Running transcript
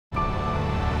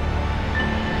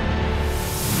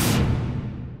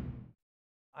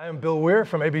I am Bill Weir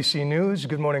from ABC News,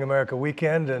 Good Morning America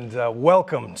Weekend, and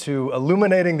welcome to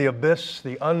Illuminating the Abyss,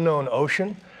 the Unknown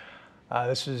Ocean.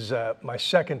 This is my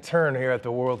second turn here at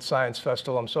the World Science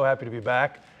Festival. I'm so happy to be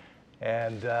back.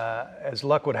 And as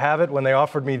luck would have it, when they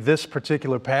offered me this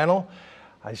particular panel,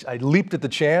 I leaped at the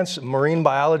chance. Marine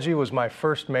biology was my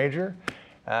first major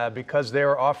because they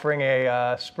were offering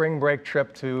a spring break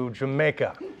trip to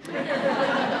Jamaica.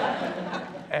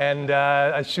 And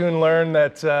I soon learned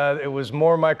that it was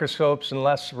more microscopes and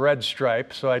less red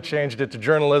stripe, so I changed it to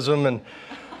journalism, and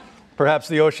perhaps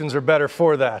the oceans are better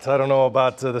for that. I don't know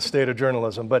about the state of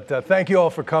journalism, but thank you all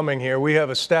for coming here. We have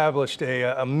established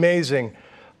an amazing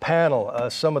panel,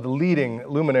 some of the leading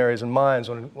luminaries and minds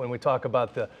when we talk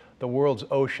about the world's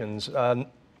oceans.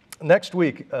 Next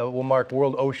week, we'll mark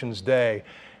World Oceans Day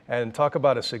and talk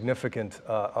about a significant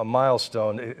a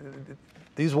milestone.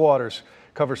 These waters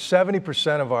cover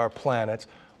 70% of our planet.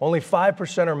 Only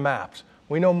 5% are mapped.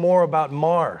 We know more about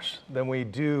Mars than we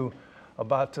do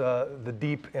about the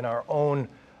deep in our own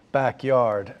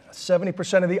backyard.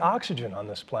 70% of the oxygen on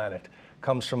this planet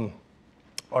comes from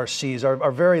our seas.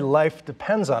 Our very life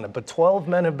depends on it. But 12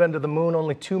 men have been to the moon.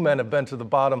 Only 2 men have been to the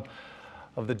bottom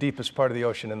of the deepest part of the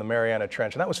ocean in the Mariana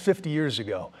Trench. And that was 50 years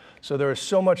ago. So there is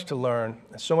so much to learn,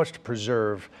 so much to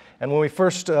preserve. And when we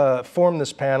first formed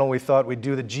this panel, we thought we'd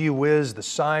do the gee whiz, the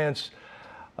science,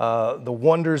 the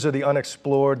wonders of the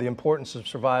unexplored, the importance of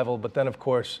survival. But then, of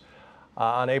course,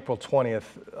 on April 20th,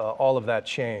 all of that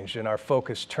changed, and our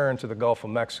focus turned to the Gulf of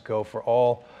Mexico for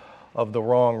all of the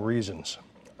wrong reasons.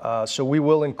 So we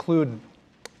will include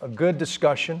a good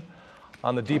discussion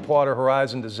on the Deepwater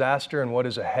Horizon disaster and what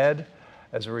is ahead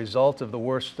as a result of the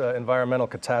worst environmental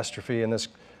catastrophe in this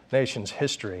nation's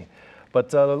history.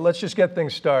 But let's just get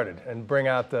things started and bring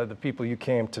out the people you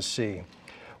came to see.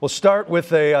 We'll start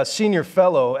with a senior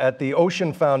fellow at the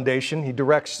Ocean Foundation. He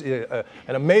directs an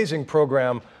amazing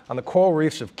program on the coral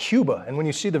reefs of Cuba. And when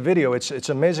you see the video, it's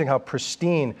amazing how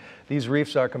pristine these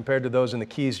reefs are compared to those in the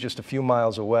Keys just a few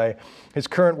miles away. His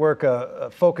current work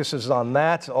focuses on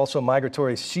that, also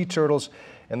migratory sea turtles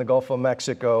in the Gulf of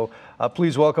Mexico.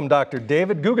 Please welcome Dr.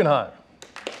 David Guggenheim.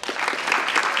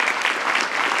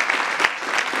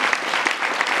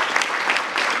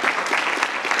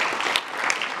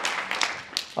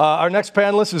 Our next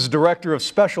panelist is Director of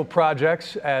Special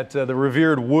Projects at the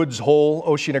revered Woods Hole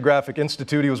Oceanographic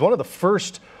Institute. He was one of the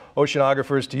first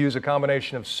oceanographers to use a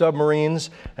combination of submarines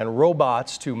and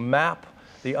robots to map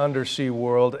the undersea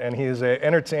world, and he is an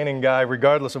entertaining guy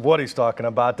regardless of what he's talking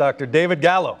about. Dr. David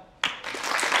Gallo.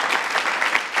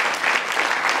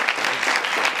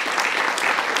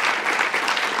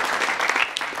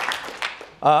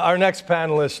 Our next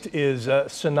panelist is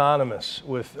synonymous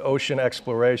with ocean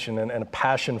exploration and a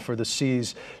passion for the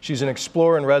seas. She's an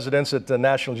explorer in residence at the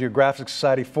National Geographic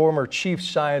Society, former chief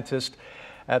scientist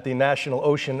at the National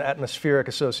Ocean Atmospheric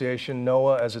Association,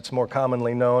 NOAA as it's more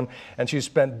commonly known, and she's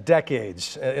spent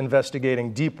decades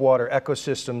investigating deep water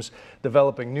ecosystems,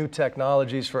 developing new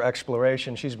technologies for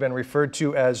exploration. She's been referred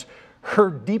to as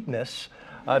her deepness,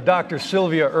 Dr.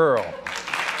 Sylvia Earle.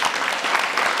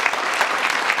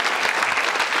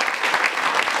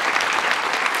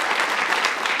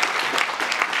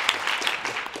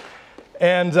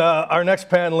 And our next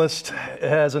panelist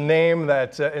has a name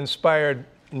that inspired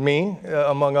me,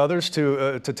 among others,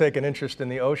 to take an interest in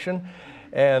the ocean.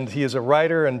 And he is a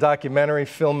writer and documentary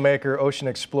filmmaker, ocean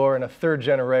explorer, and a third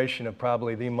generation of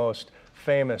probably the most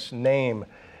famous name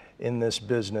in this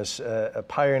business, a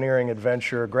pioneering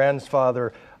adventurer,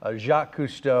 grandfather Jacques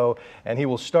Cousteau. And he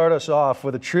will start us off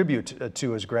with a tribute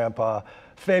to his grandpa,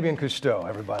 Fabien Cousteau.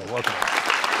 Everybody, welcome.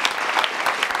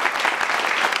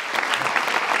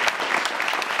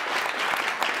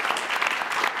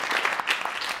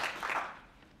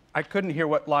 I couldn't hear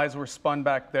what lies were spun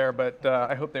back there, but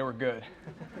I hope they were good.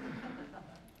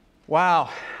 Wow,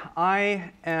 I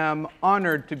am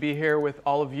honored to be here with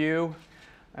all of you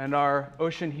and our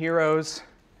ocean heroes,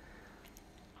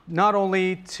 not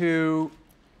only to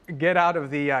get out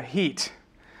of the heat,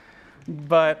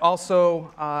 but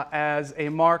also as a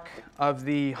mark of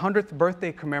the 100th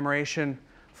birthday commemoration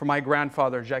for my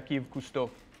grandfather, Jacques Cousteau.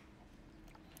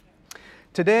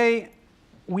 Today,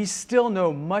 we still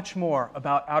know much more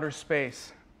about outer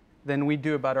space than we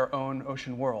do about our own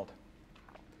ocean world.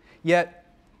 Yet,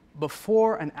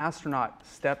 before an astronaut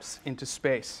steps into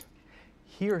space,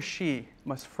 he or she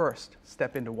must first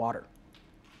step into water.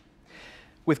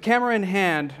 With camera in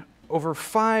hand,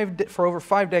 for over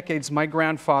 5 decades, my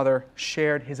grandfather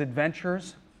shared his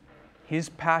adventures, his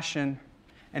passion,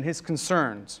 and his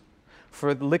concerns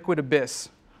for the liquid abyss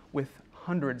with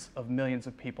hundreds of millions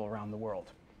of people around the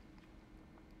world.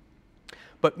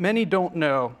 But many don't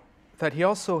know that he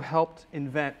also helped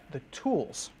invent the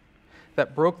tools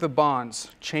that broke the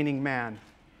bonds chaining man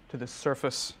to the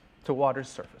surface, to water's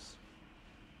surface.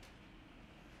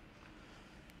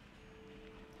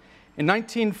 In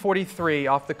 1943,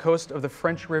 off the coast of the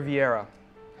French Riviera,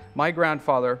 my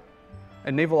grandfather,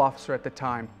 a naval officer at the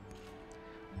time,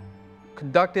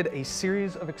 conducted a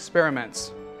series of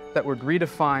experiments that would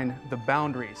redefine the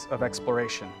boundaries of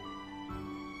exploration.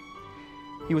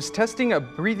 He was testing a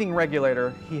breathing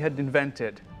regulator he had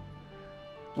invented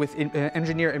with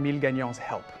engineer Émile Gagnon's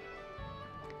help,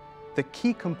 the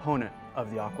key component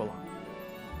of the aqualung.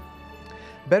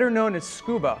 Better known as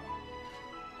scuba,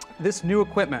 this new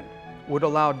equipment would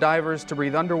allow divers to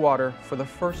breathe underwater for the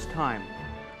first time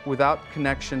without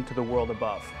connection to the world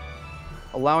above,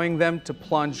 allowing them to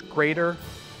plunge greater,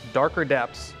 darker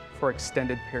depths for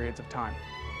extended periods of time.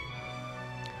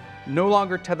 No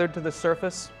longer tethered to the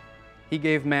surface, he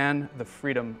gave man the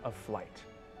freedom of flight.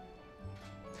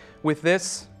 With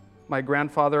this, my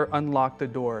grandfather unlocked the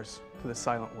doors to the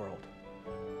silent world.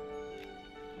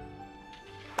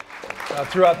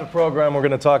 Throughout the program, we're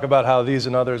going to talk about how these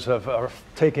and others are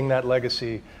taking that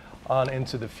legacy on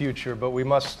into the future. But we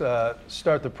must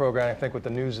start the program, I think, with the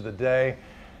news of the day.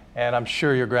 And I'm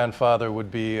sure your grandfather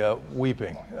would be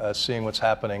weeping, seeing what's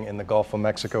happening in the Gulf of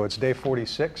Mexico. It's day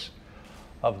 46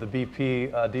 of the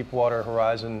BP Deepwater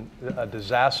Horizon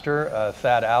disaster.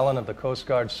 Thad Allen of the Coast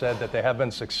Guard said that they have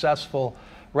been successful,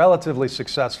 relatively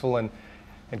successful, in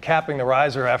capping the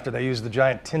riser after they used the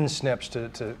giant tin snips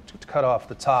to cut off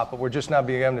the top. But we're just now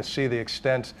beginning to see the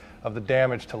extent of the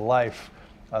damage to life.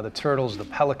 The turtles, the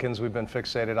pelicans we've been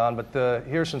fixated on. But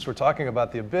here, since we're talking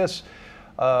about the abyss,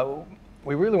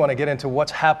 we really want to get into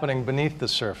what's happening beneath the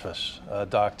surface,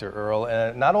 Dr. Earle,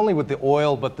 and not only with the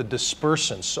oil, but the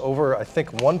dispersants. Over, I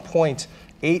think,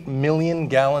 1.8 million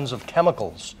gallons of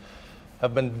chemicals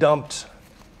have been dumped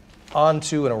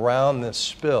onto and around this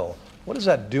spill. What is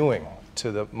that doing to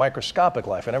the microscopic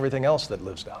life and everything else that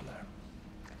lives down there?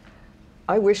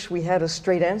 I wish we had a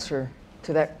straight answer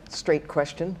to that straight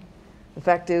question. The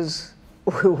fact is,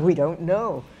 we don't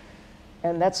know.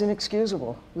 And that's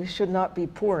inexcusable. We should not be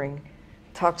pouring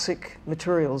toxic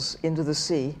materials into the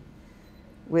sea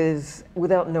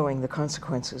without knowing the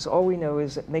consequences. All we know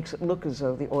is it makes it look as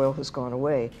though the oil has gone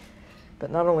away. But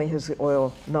not only has the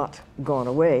oil not gone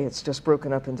away, it's just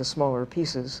broken up into smaller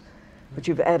pieces, but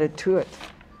you've added to it,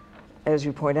 as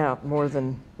you point out, more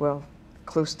than, well,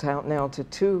 close to now to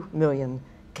 2 million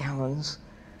gallons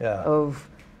of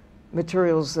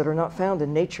materials that are not found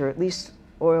in nature. At least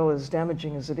oil, as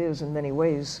damaging as it is in many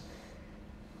ways,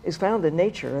 is found in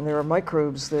nature, and there are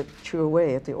microbes that chew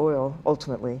away at the oil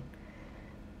ultimately.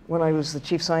 When I was the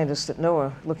chief scientist at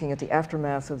NOAA looking at the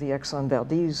aftermath of the Exxon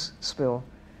Valdez spill,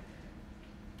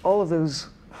 all of those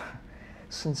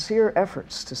sincere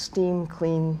efforts to steam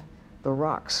clean the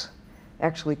rocks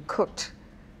actually cooked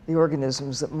the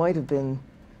organisms that might have been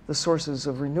the sources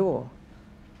of renewal.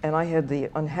 And I had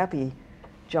the unhappy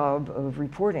job of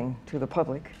reporting to the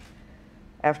public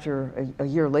after a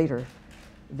year later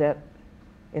that,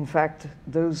 in fact,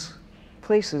 those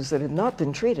places that had not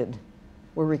been treated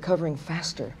were recovering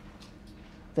faster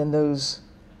than those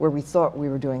where we thought we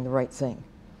were doing the right thing.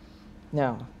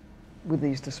 Now, with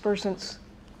these dispersants,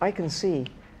 I can see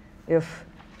if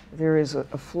there is a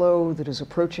flow that is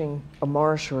approaching a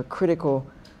marsh or a critical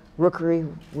rookery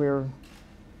where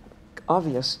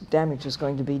obvious damage is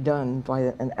going to be done by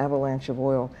an avalanche of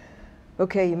oil.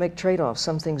 Okay, you make trade-offs.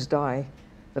 Some things die,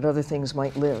 but other things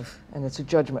might live, and it's a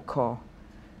judgment call.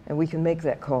 And we can make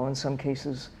that call in some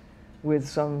cases with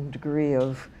some degree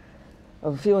of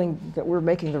feeling that we're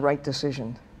making the right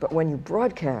decision. But when you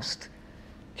broadcast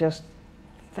just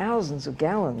thousands of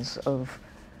gallons of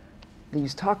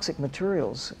these toxic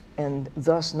materials and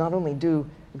thus not only do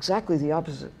exactly the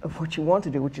opposite of what you want to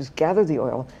do, which is gather the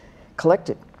oil, collect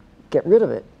it, get rid of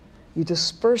it, you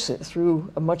disperse it through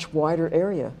a much wider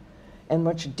area and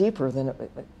much deeper than,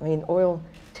 I mean, oil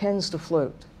tends to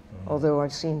float, although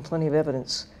I've seen plenty of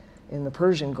evidence in the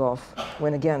Persian Gulf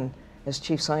when, again, as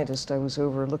chief scientist, I was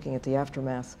over looking at the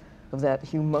aftermath of that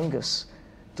humongous,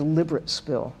 deliberate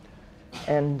spill.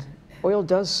 And oil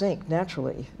does sink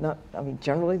naturally.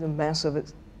 Generally the mass of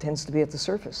it tends to be at the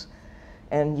surface.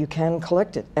 And you can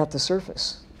collect it at the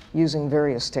surface using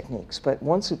various techniques. But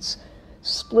once it's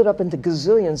split up into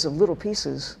gazillions of little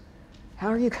pieces, how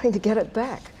are you going to get it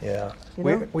back? Yeah,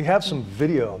 we have some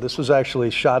video. This was actually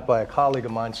shot by a colleague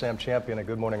of mine, Sam Champion at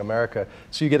Good Morning America.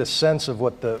 So you get a sense of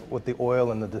what the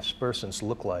oil and the dispersants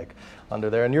look like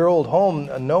under there. In your old home,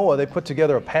 NOAA, they put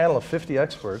together a panel of 50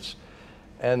 experts,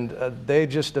 and they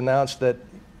just announced that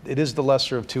it is the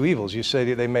lesser of two evils. You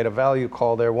say they made a value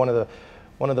call there. One of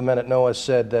the men at NOAA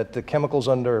said that the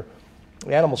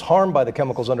animals harmed by the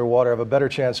chemicals underwater have a better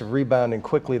chance of rebounding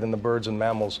quickly than the birds and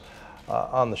mammals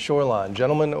on the shoreline.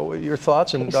 Gentlemen, your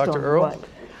thoughts, and Dr. Earle?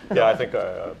 Yeah, I think,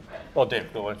 well, Dave,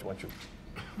 why don't you?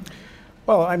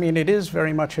 Well, I mean, it is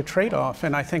very much a trade-off,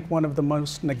 and I think one of the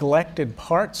most neglected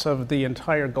parts of the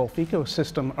entire Gulf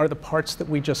ecosystem are the parts that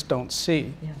we just don't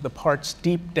see, the parts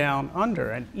deep down under,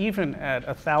 and even at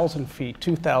 1,000 feet,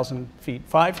 2,000 feet,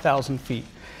 5,000 feet,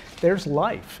 there's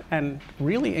life, and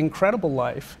really incredible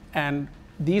life, and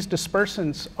these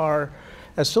dispersants are,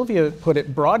 as Sylvia put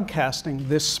it, broadcasting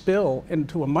this spill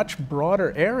into a much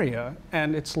broader area,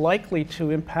 and it's likely to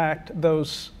impact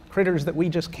those critters that we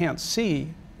just can't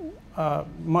see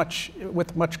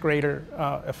with much greater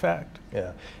effect.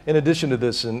 Yeah. In addition to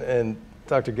this, and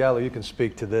Dr. Gallo, you can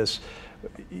speak to this,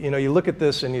 you know, you look at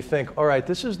this and you think, all right,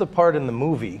 this is the part in the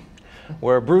movie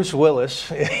where Bruce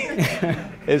Willis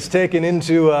is taken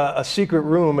into a secret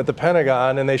room at the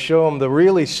Pentagon, and they show him the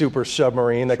really super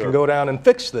submarine that can go down and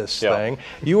fix this thing.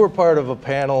 You were part of a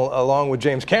panel along with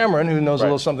James Cameron, who knows a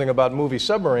little something about movie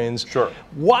submarines. Sure.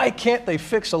 Why can't they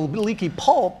fix a leaky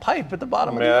pipe at the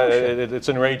bottom of the ocean? It's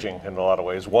enraging in a lot of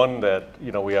ways. One, that,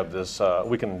 you know, we have this,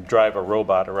 we can drive a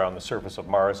robot around the surface of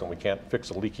Mars and we can't fix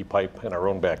a leaky pipe in our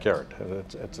own backyard.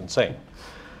 It's insane.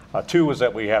 Two is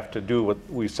that we have to do what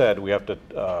we said, we have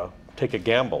to take a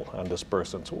gamble on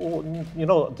dispersants. You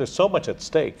know, there's so much at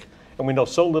stake, and we know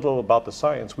so little about the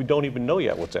science, we don't even know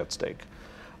yet what's at stake.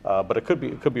 But it could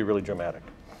be really dramatic.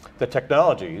 The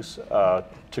technologies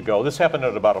to go, this happened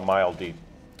at about a mile deep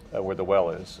where the well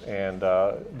is, and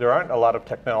there aren't a lot of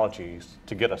technologies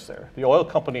to get us there. The oil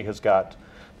company has got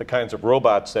the kinds of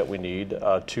robots that we need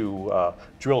to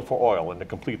drill for oil and to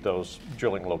complete those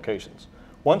drilling locations.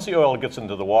 Once the oil gets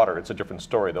into the water, it's a different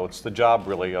story, though. It's the job,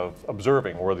 really, of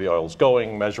observing where the oil's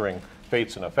going, measuring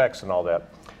fates and effects and all that.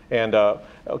 And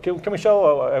can we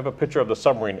show, I have a picture of the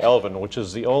submarine Elvin, which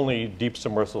is the only deep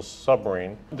submersible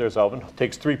submarine. There's Elvin. It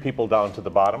takes 3 people down to the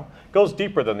bottom. Goes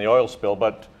deeper than the oil spill,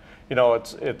 but you know,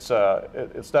 it's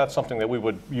not something that we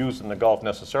would use in the Gulf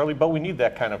necessarily, but we need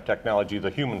that kind of technology, the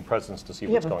human presence, to see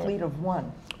what's going on. We have a fleet of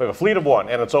 1. We have a fleet of 1,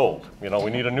 and it's old. You know, we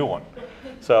need a new one.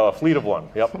 So a fleet of 1,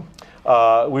 yep.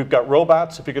 We've got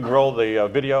robots. If you could roll the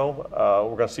video,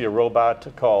 we're going to see a robot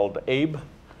called Abe,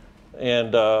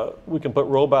 and we can put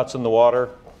robots in the water.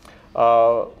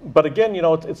 But again, you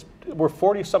know, we're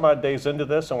 40 some odd days into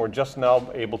this, and we're just now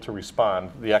able to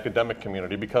respond, the academic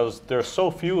community, because there's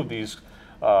so few of these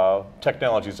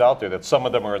technologies out there that some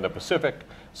of them are in the Pacific,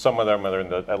 some of them are in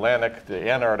the Atlantic, the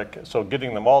Antarctic. So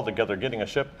getting them all together, getting a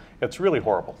ship, it's really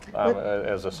horrible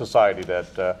as a society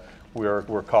that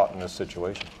we're caught in this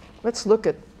situation. Let's look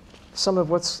at some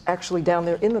of what's actually down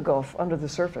there in the Gulf under the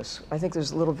surface. I think there's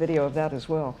a little video of that as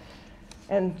well.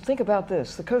 And think about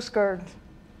this. The Coast Guard,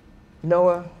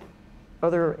 NOAA,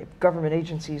 other government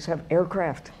agencies have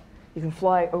aircraft. You can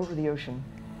fly over the ocean.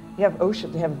 You have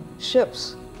they have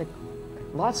ships, like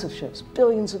lots of ships,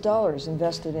 billions of dollars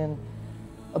invested in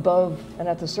above and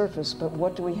at the surface. But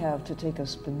what do we have to take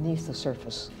us beneath the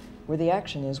surface, where the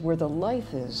action is, where the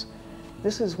life is?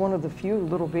 This is one of the few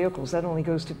little vehicles that only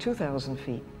goes to 2,000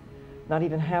 feet, not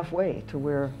even halfway to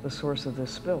where the source of this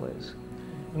spill is.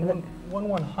 And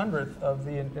 1/100th of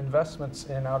the investments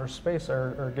in outer space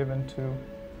are given to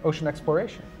ocean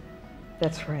exploration.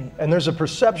 That's right. And there's a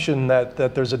perception that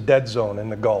there's a dead zone in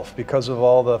the Gulf because of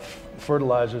all the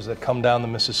fertilizers that come down the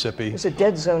Mississippi. There's a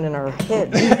dead zone in our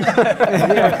heads.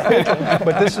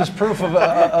 But this is proof of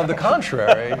the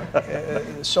contrary.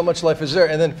 So much life is there.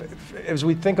 And then as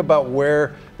we think about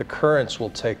where the currents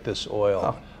will take this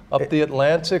oil, up the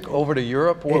Atlantic, over to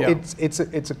Europe? It's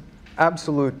an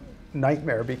absolute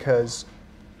nightmare because,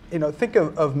 you know, think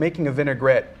of making a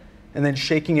vinaigrette and then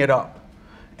shaking it up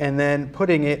and then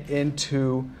putting it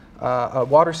into a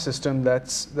water system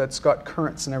that's got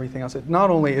currents and everything else. It not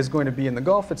only is going to be in the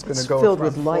Gulf, it's going to go filled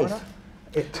with Florida.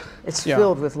 life. It's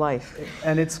filled with life.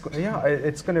 And it's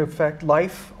going to affect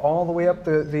life all the way up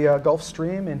the Gulf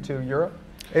Stream into Europe.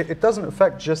 It doesn't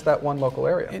affect just that one local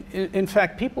area. In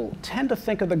fact, people tend to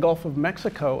think of the Gulf of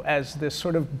Mexico as this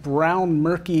sort of brown,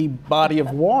 murky body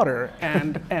of water,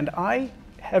 and I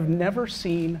have never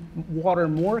seen water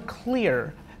more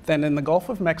clear than in the Gulf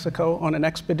of Mexico on an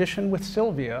expedition with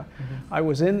Sylvia. I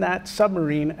was in that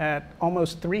submarine at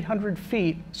almost 300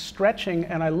 feet, stretching,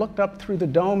 and I looked up through the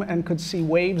dome and could see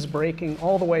waves breaking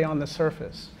all the way on the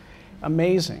surface.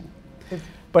 Amazing.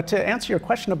 But to answer your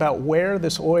question about where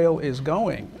this oil is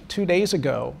going, 2 days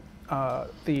ago,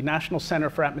 the National Center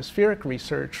for Atmospheric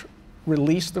Research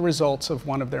released the results of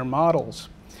one of their models.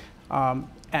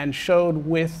 and showed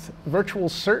with virtual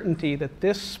certainty that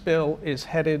this spill is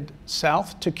headed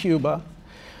south to Cuba,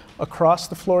 across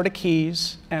the Florida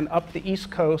Keys, and up the east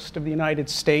coast of the United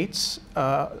States,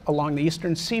 along the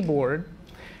eastern seaboard,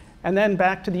 and then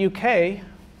back to the UK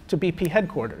to BP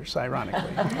headquarters,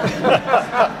 ironically.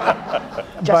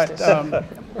 But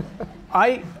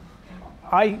I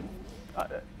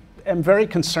am very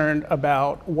concerned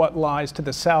about what lies to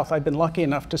the south. I've been lucky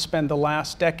enough to spend the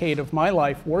last decade of my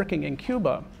life working in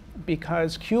Cuba,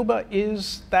 because Cuba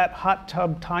is that hot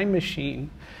tub time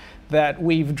machine that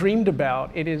we've dreamed about.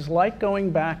 It is like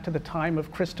going back to the time of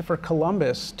Christopher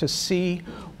Columbus to see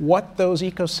what those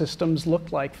ecosystems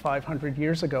looked like 500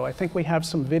 years ago. I think we have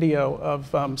some video of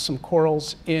some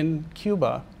corals in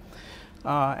Cuba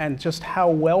and just how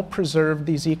well preserved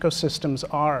these ecosystems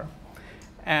are.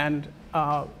 And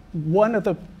one of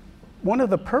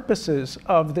the purposes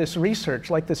of this research,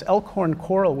 like this elkhorn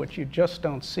coral, which you just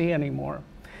don't see anymore,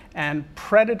 and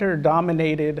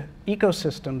predator-dominated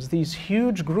ecosystems, these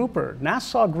huge grouper,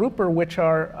 Nassau grouper, which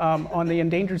are on the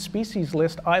endangered species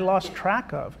list, I lost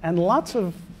track of, and lots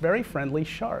of very friendly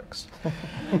sharks.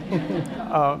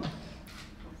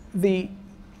 The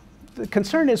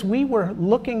concern is we were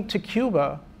looking to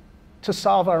Cuba to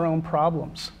solve our own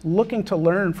problems, looking to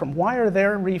learn from why are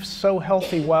their reefs so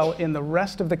healthy while in the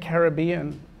rest of the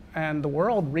Caribbean and the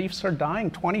world, reefs are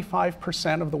dying.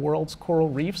 25% of the world's coral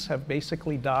reefs have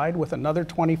basically died, with another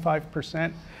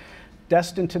 25%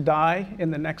 destined to die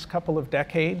in the next couple of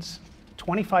decades.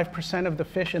 25% of the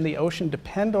fish in the ocean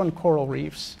depend on coral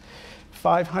reefs.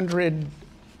 500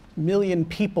 million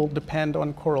people depend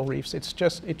on coral reefs. It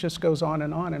just goes on,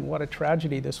 and what a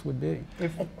tragedy this would be.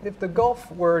 If the Gulf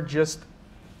were just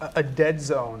a dead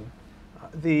zone,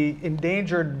 the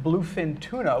endangered bluefin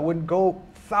tuna would go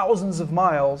thousands of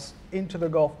miles into the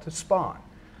Gulf to spawn.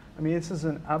 I mean, this is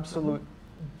an absolute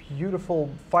beautiful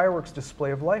fireworks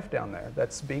display of life down there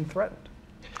that's being threatened.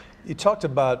 You talked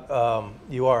about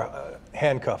you are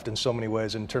handcuffed in so many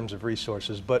ways in terms of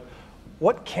resources, but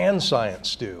what can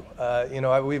science do? You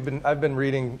know, I've been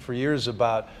reading for years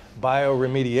about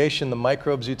bioremediation, the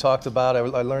microbes you talked about.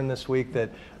 I learned this week that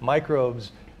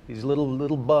microbes, these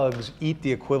little bugs, eat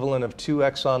the equivalent of 2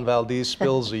 Exxon Valdez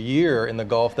spills a year in the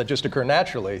Gulf that just occur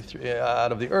naturally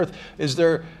out of the earth. Is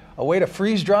there a way to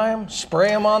freeze dry them, spray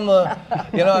them on the,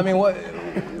 you know, I mean, what?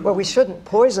 Well, we shouldn't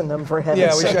poison them, for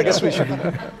heaven's sake. Yeah, I guess we should.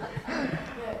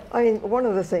 I mean, one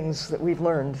of the things that we've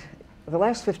learned the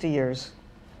last 50 years,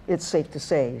 it's safe to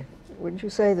say, wouldn't you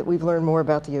say, that we've learned more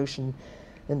about the ocean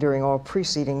than during all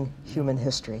preceding human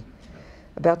history?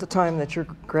 About the time that your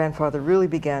grandfather really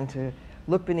began to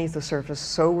look beneath the surface,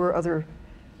 so were other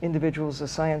individuals. The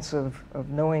science of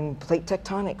knowing plate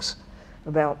tectonics,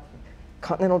 about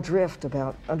continental drift,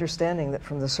 about understanding that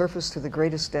from the surface to the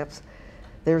greatest depth,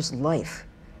 there's life.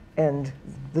 And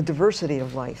the diversity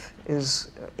of life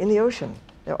is in the ocean.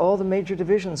 All the major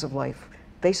divisions of life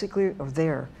basically are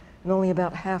there, and only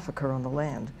about half occur on the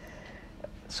land.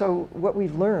 So what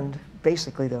we've learned,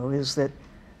 basically, though, is that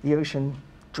the ocean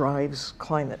drives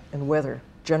climate and weather,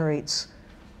 generates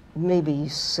maybe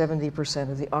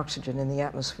 70% of the oxygen in the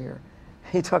atmosphere.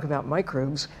 You talk about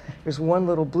microbes, there's one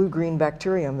little blue-green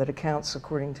bacterium that accounts,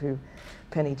 according to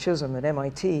Penny Chisholm at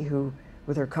MIT, who,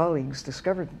 with her colleagues,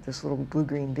 discovered this little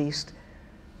blue-green beast.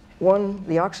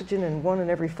 The oxygen in 1 in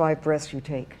every 5 breaths you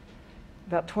take.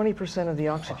 About 20% of the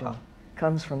oxygen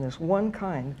comes from this one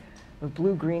kind of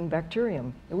blue-green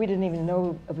bacterium. And we didn't even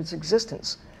know of its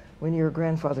existence when your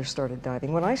grandfather started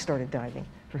diving, when I started diving,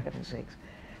 for heaven's sakes.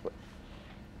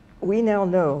 We now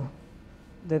know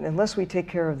that unless we take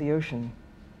care of the ocean,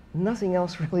 nothing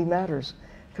else really matters,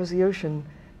 because the ocean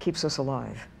keeps us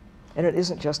alive. And it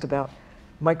isn't just about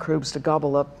microbes to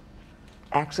gobble up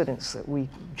accidents that we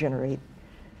generate.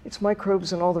 It's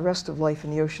microbes and all the rest of life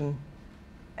in the ocean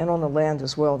and on the land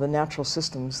as well, the natural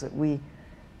systems that we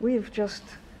have just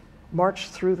marched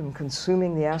through them,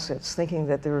 consuming the assets, thinking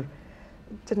that it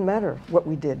didn't matter what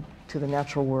we did to the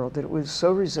natural world, that it was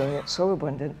so resilient, so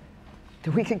abundant,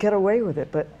 that we could get away with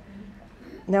it. But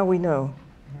now we know,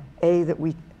 A, that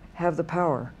we have the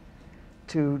power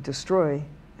to destroy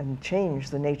and change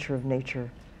the nature of nature,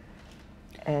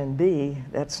 and B,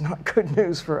 that's not good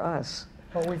news for us.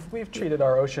 Well, we've treated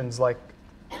our oceans like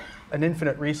an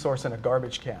infinite resource in a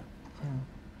garbage can.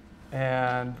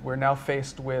 And we're now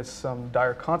faced with some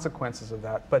dire consequences of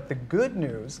that. But the good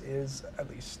news is, at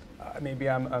least, maybe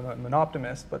I'm an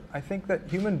optimist, but I think that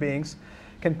human beings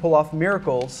can pull off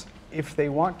miracles if they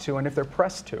want to and if they're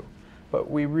pressed to. But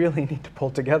we really need to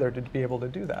pull together to be able to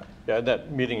do that. Yeah, in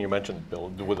that meeting you mentioned, Bill,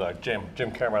 with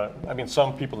Jim Cameron, I mean,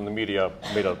 some people in the media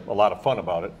made a lot of fun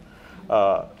about it.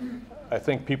 I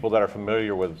think people that are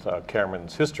familiar with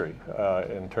Cameron's history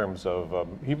in terms of,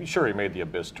 he made The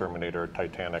Abyss, Terminator,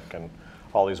 Titanic, and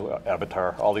all these,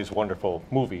 Avatar, all these wonderful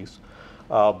movies.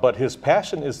 But his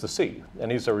passion is the sea, and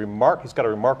he's got a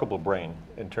remarkable brain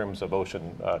in terms of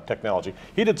ocean technology.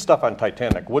 He did stuff on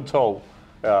Titanic. Woods Hole,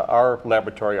 our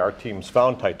laboratory, our teams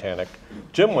found Titanic.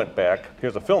 Jim went back,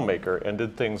 here's a filmmaker, and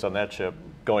did things on that ship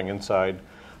going inside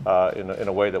in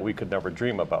a way that we could never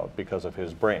dream about because of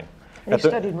his brain. And he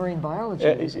studied marine biology.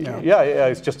 Yeah,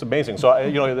 it's just amazing. So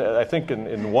I think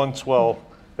in one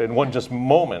just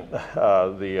moment,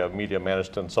 the media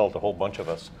managed to insult a whole bunch of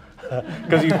us.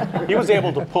 Because he was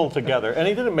able to pull together, and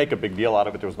he didn't make a big deal out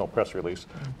of it, there was no press release.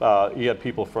 He had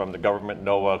people from the government,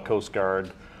 NOAA, Coast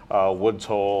Guard, Woods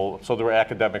Hole, so there were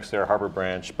academics there, Harbor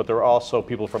Branch, but there were also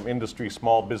people from industry,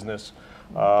 small business.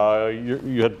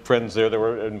 You had friends there that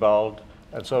were involved,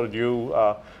 and so did you.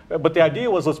 But the idea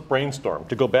was, let's brainstorm.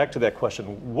 To go back to that question,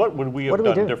 what would we have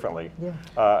done differently?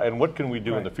 Yeah. And what can we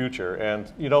do in the future?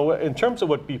 And in terms of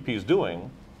what BP is doing,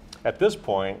 at this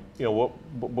point,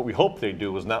 what we hope they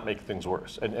do is not make things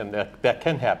worse, and that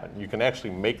can happen. You can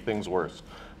actually make things worse,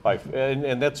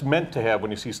 and that's meant to have,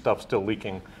 when you see stuff still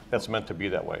leaking, that's meant to be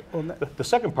that way. Well, the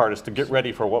second part is to get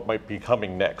ready for what might be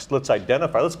coming next. Let's get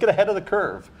ahead of the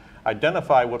curve,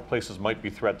 identify what places might be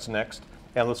threats next,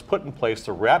 and let's put in place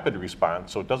the rapid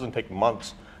response so it doesn't take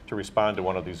months to respond to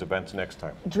one of these events next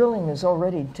time. Drilling is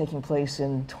already taking place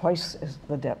in twice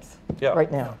the depth right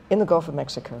now in the Gulf of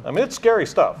Mexico. I mean, it's scary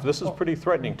stuff. This is pretty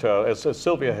threatening to, as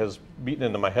Sylvia has beaten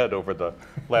into my head over the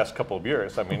last couple of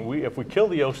years. I mean, if we kill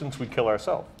the oceans, we kill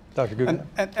ourselves. Dr. Guggen.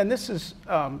 And this is,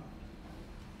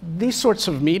 these sorts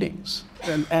of meetings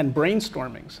and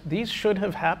brainstormings, these should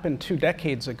have happened 2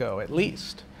 decades ago at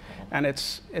least. And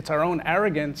it's our own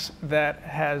arrogance that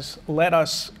has let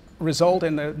us result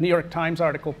in the New York Times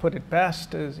article put it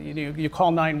best is you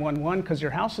call 911 because your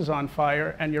house is on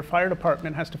fire and your fire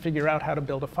department has to figure out how to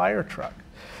build a fire truck.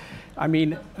 I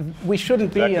mean, we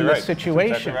shouldn't be in this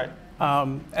situation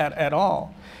at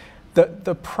all.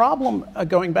 The problem,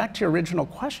 going back to your original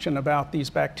question about these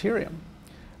bacterium,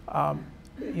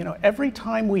 every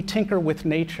time we tinker with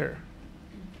nature,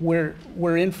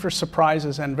 we're in for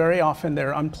surprises, and very often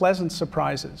they're unpleasant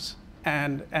surprises,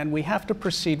 and we have to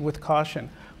proceed with caution.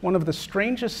 One of the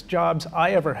strangest jobs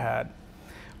I ever had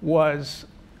was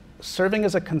serving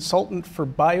as a consultant for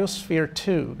Biosphere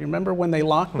 2. You remember when they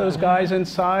locked those guys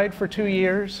inside for 2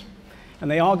 years?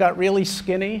 And they all got really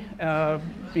skinny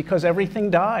because everything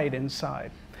died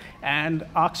inside. And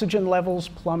oxygen levels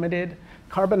plummeted,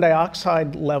 carbon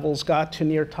dioxide levels got to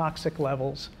near toxic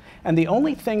levels. And the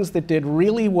only things that did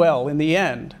really well in the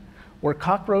end were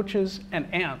cockroaches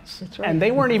and ants. That's right. And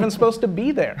they weren't even supposed to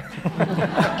be there.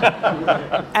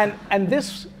 and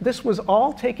this was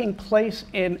all taking place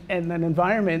in an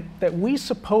environment that we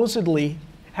supposedly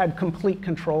had complete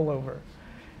control over.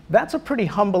 That's a pretty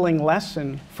humbling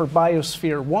lesson for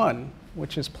Biosphere 1,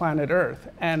 which is planet Earth.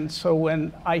 And so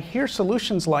when I hear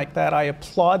solutions like that, I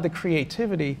applaud the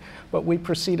creativity, but we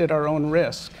proceed at our own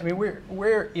risk. I mean,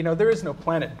 there is no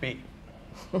planet B.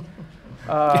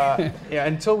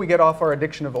 Until we get off our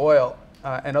addiction of oil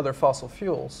and other fossil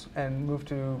fuels and move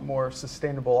to more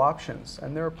sustainable options,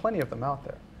 and there are plenty of them out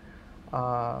there.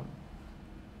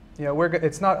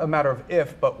 It's not a matter of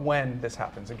if, but when this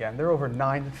happens again. There are over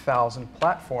 9,000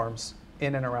 platforms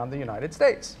in and around the United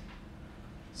States.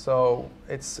 So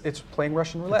it's playing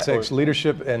Russian roulette. It takes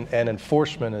leadership and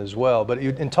enforcement as well. But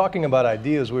in talking about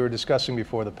ideas, we were discussing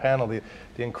before the panel the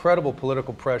incredible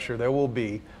political pressure there will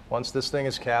be once this thing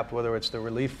is capped, whether it's the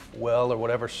relief well or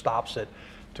whatever stops it,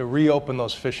 to reopen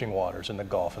those fishing waters in the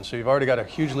Gulf. And so you've already got a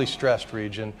hugely stressed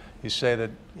region. You say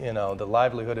that the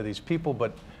livelihood of these people,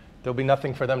 but there'll be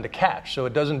nothing for them to catch. So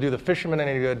it doesn't do the fishermen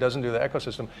any good, doesn't do the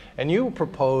ecosystem. And you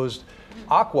proposed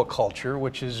aquaculture,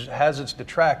 which has its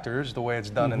detractors, the way it's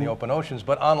done in the open oceans,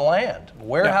 but on land.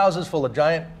 Warehouses full of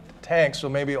giant tanks, so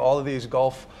maybe all of these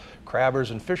Gulf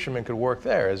crabbers and fishermen could work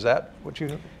there. Is that what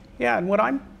you... Yeah, and what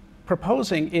I'm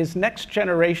proposing is next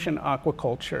generation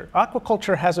aquaculture.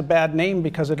 Aquaculture has a bad name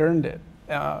because it earned it.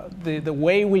 The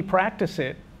way we practice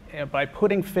it, by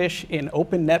putting fish in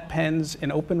open net pens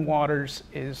in open waters,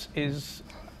 is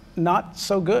not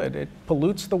so good. It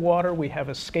pollutes the water. We have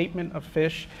escapement of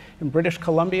fish. In British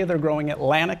Columbia, they're growing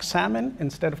Atlantic salmon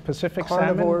instead of Pacific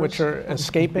salmon, which are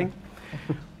escaping.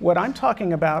 What I'm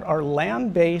talking about are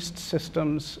land-based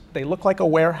systems. They look like a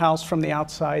warehouse from the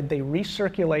outside. They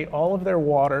recirculate all of their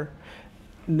water,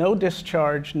 no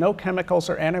discharge, no chemicals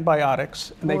or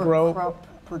antibiotics, and they grow crop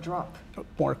per drop.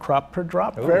 More crop per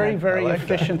drop. Ooh, very, very like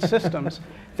efficient systems.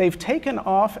 They've taken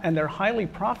off, and they're highly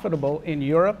profitable in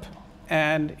Europe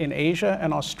and in Asia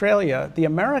and Australia. The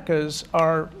Americas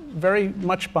are very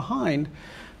much behind,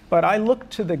 but I look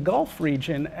to the Gulf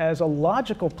region as a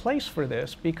logical place for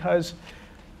this, because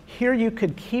here you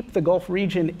could keep the Gulf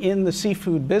region in the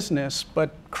seafood business,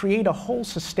 but create a whole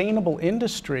sustainable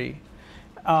industry.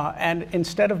 And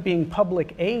instead of being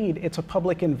public aid, it's a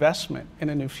public investment in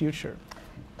a new future.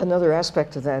 Another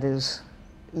aspect of that is,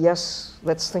 yes,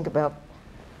 let's think about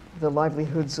the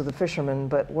livelihoods of the fishermen,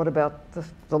 but what about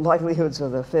the livelihoods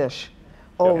of the fish?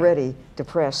 Already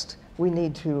depressed. We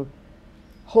need to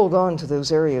hold on to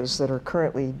those areas that are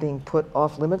currently being put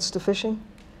off limits to fishing,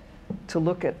 to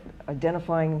look at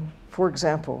identifying, for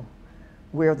example,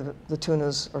 where the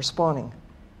tunas are spawning,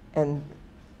 and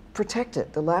protect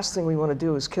it. The last thing we want to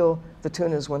do is kill the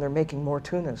tunas when they're making more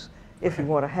tunas, if we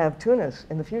want to have tunas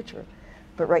in the future.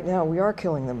 But right now we are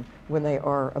killing them when they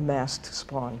are amassed to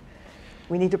spawn.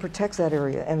 We need to protect that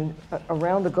area, and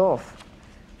around the Gulf,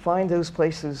 find those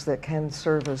places that can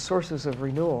serve as sources of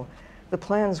renewal. The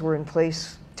plans were in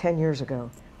place 10 years ago,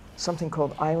 something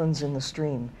called Islands in the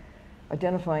Stream,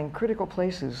 identifying critical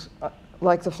places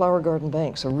like the Flower Garden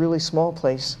Banks, a really small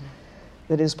place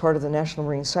that is part of the National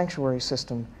Marine Sanctuary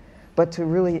System, but to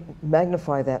really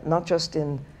magnify that, not just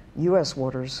in US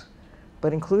waters,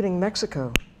 but including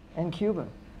Mexico and Cuba,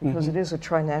 because it is a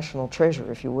tri-national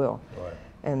treasure, if you will. Right.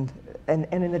 And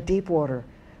in the deep water,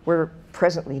 where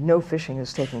presently no fishing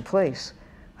is taking place,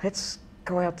 let's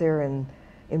go out there and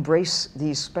embrace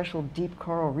these special deep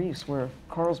coral reefs where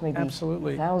corals may be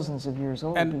Absolutely. thousands of years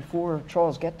old And before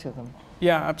trawls get to them.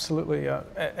 Yeah, absolutely.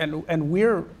 And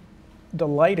we're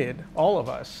delighted, all of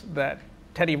us, that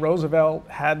Teddy Roosevelt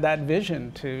had that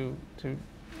vision to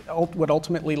what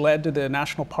ultimately led to the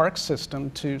national park system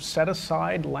to set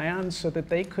aside land so that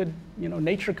they could,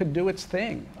 nature could do its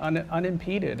thing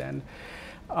unimpeded.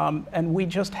 And we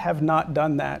just have not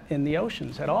done that in the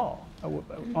oceans at all.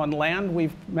 On land,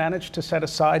 we've managed to set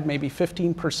aside maybe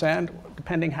 15%,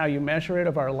 depending how you measure it,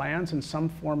 of our lands in some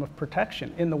form of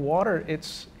protection. In the water,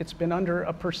 it's been under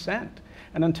 1%.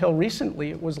 And until recently,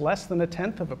 it was less than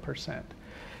 0.1%.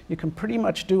 You can pretty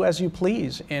much do as you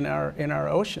please in our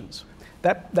oceans.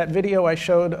 That video I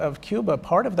showed of Cuba,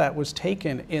 part of that was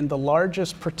taken in the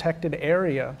largest protected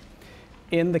area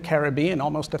in the Caribbean,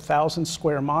 almost 1,000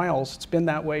 square miles. It's been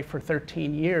that way for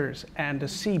 13 years. And to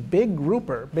see big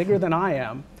grouper, bigger than I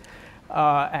am,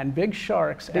 and big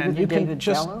sharks, Bigger and than you can David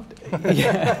just, Gallo?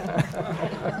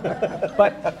 yeah.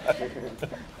 But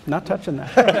not touching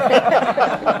that.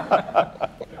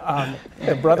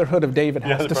 The Brotherhood of David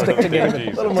has to stick together.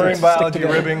 A little marine biology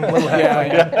ribbing.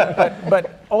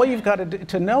 But all you've got to do,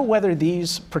 to know whether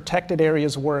these protected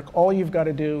areas work, all you've got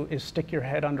to do is stick your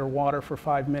head underwater for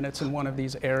 5 minutes in one of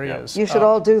these areas. You should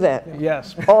all do that.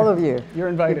 Yes. All of you. You're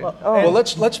invited. Well,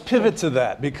 let's pivot to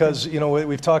that, because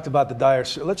we've talked about the dire.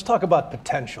 Let's talk about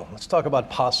potential. Let's talk about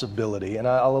possibility. And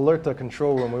I'll alert the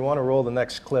control room. We want to roll the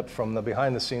next clip from the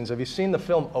behind the scenes. Have you seen the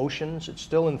film Oceans? It's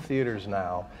still in theaters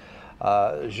now.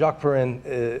 Jacques Perrin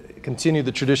continued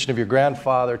the tradition of your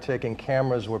grandfather, taking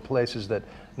cameras where places that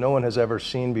no one has ever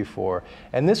seen before.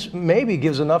 And this maybe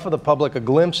gives enough of the public a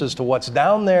glimpse as to what's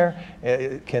down there.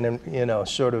 It can,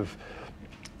 sort of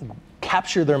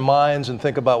capture their minds and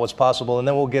think about what's possible, and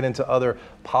then we'll get into other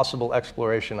possible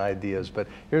exploration ideas. But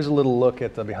here's a little look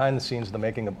at the behind the scenes of the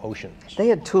making of Oceans. They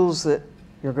had tools that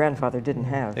your grandfather didn't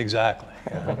have. Exactly.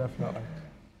 Yeah, definitely.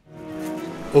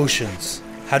 Oceans.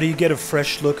 How do you get a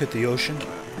fresh look at the ocean?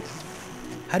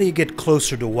 How do you get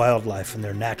closer to wildlife in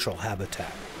their natural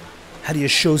habitat? How do you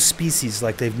show species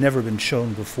like they've never been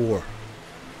shown before?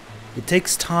 It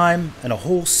takes time and a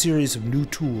whole series of new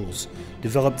tools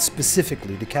developed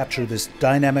specifically to capture this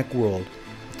dynamic world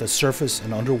at the surface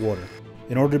and underwater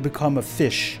in order to become a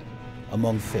fish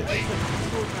among fish.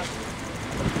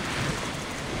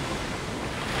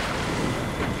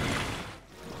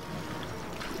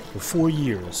 For 4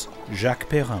 years, Jacques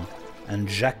Perrin and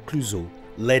Jacques Cousteau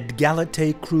led Gallo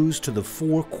crews to the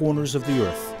 4 corners of the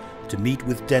earth to meet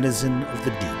with denizens of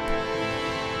the deep.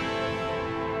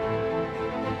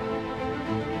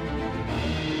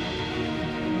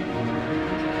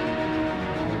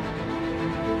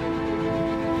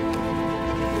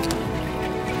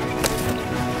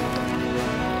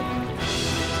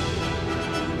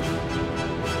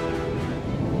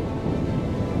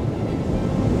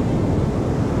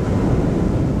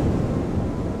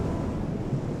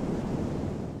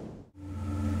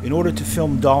 In order to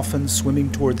film dolphins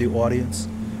swimming toward the audience,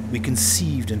 we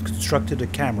conceived and constructed a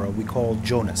camera we call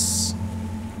Jonas.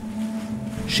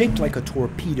 Shaped like a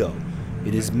torpedo,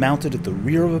 it is mounted at the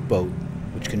rear of a boat,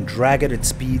 which can drag it at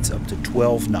speeds up to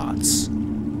 12 knots.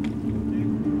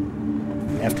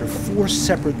 after 4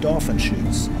 separate dolphin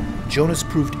shoots, Jonas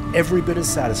proved every bit as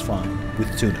satisfying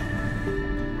with tuna.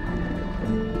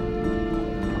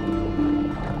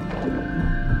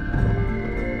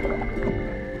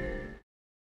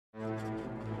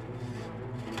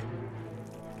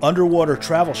 Underwater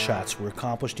travel shots were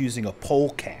accomplished using a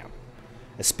pole cam,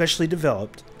 especially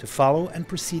developed to follow and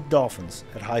precede dolphins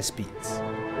at high speeds.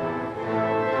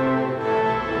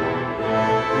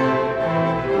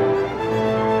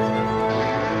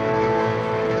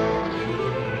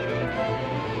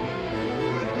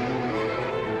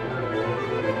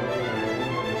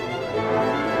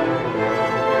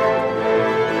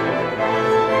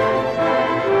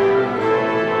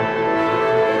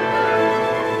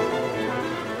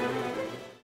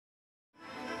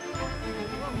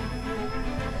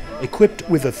 Equipped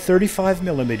with a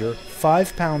 35mm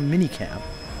 5-pound minicam,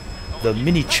 the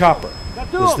Mini Chopper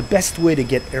was the best way to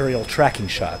get aerial tracking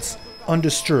shots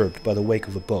undisturbed by the wake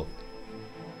of a boat.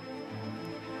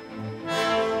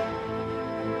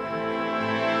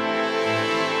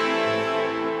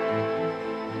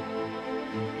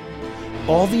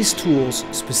 All these tools,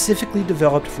 specifically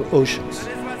developed for oceans,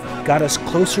 got us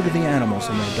closer to the animals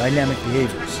and their dynamic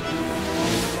behaviors.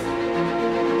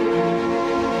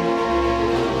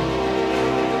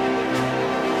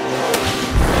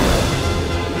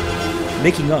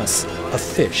 Making us a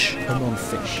fish among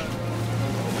fish.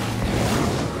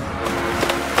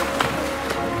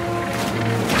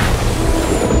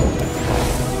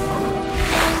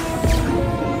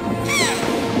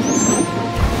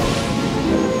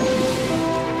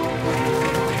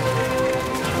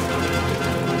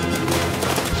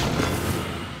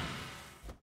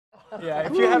 Yeah,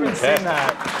 if you haven't seen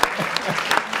that,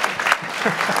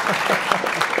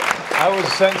 I was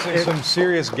sensing some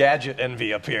serious gadget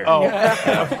envy up here. oh,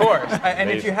 of course.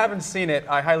 And if you haven't seen it,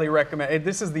 I highly recommend it.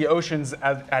 This is the oceans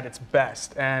at its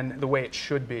best and the way it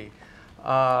should be.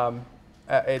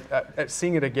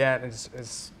 Seeing it again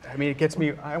is, I mean, it gets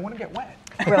me, I want to get wet.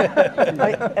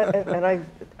 Well,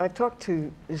 I talked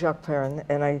to Jacques Perrin,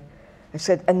 and I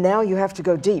said, and now you have to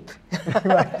go deep.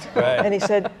 Right. And he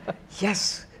said,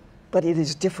 yes, but it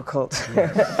is difficult.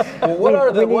 Well, what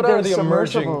are the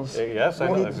emerging? Yes,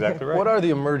 that's exactly right. What are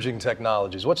the emerging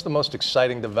technologies? What's the most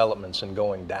exciting developments in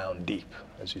going down deep,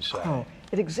 as you say? Oh,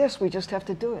 it exists. We just have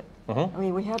to do it. I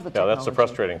mean, we have the technology. Yeah, that's the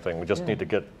frustrating thing. We just need to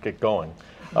get going.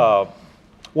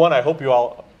 One, I hope you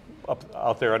all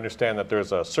out there understand that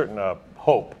there's a certain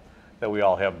hope that we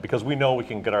all have, because we know we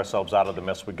can get ourselves out of the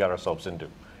mess we got ourselves into.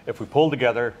 If we pull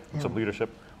together some leadership,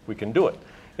 we can do it.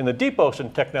 In the deep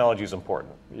ocean, technology is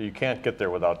important. You can't get there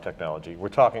without technology. We're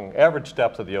talking average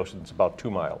depth of the ocean is about 2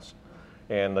 miles.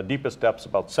 And the deepest depth's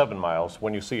about 7 miles.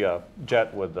 When you see a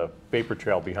jet with a vapor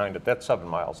trail behind it, that's 7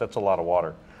 miles. That's a lot of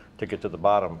water to get to the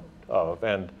bottom of.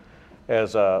 And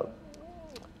as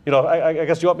you know, I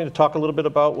guess you want me to talk a little bit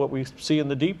about what we see in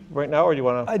the deep right now, or do you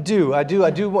want to? I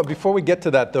do. Before we get to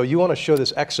that, though, you want to show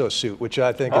this exosuit, which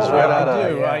I think is right out of.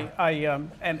 I do.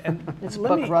 And It's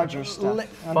Buck Rogers stuff.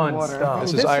 Fun underwater. stuff.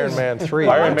 This is Iron Man 3.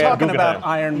 Iron I'm Man talking Guggenheim. about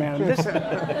Iron Man.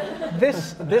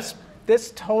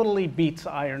 This totally beats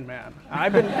Iron Man.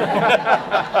 I've been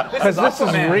because this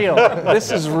is real.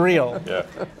 This is real. Yeah.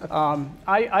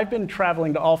 I've been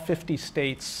traveling to all 50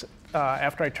 states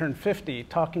after I turned 50,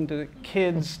 talking to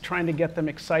kids, trying to get them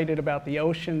excited about the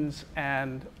oceans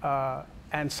and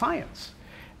science.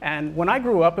 And when I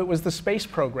grew up, it was the space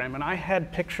program, and I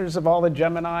had pictures of all the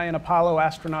Gemini and Apollo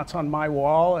astronauts on my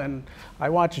wall, and I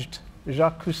watched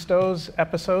Jacques Cousteau's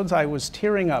episodes. I was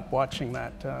tearing up watching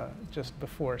that just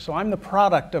before. So I'm the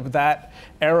product of that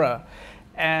era.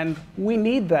 And we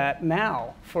need that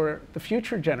now for the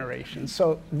future generations.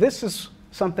 So this is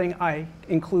something I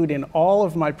include in all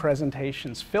of my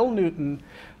presentations. Phil Newton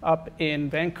up in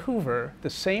Vancouver, the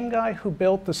same guy who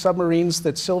built the submarines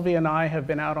that Sylvia and I have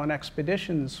been out on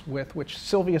expeditions with, which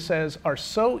Sylvia says are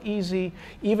so easy,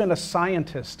 even a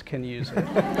scientist can use it.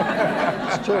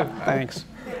 It's true. Thanks.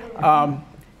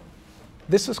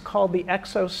 This is called the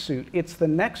exosuit. It's the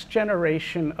next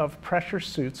generation of pressure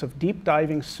suits, of deep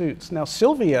diving suits. Now,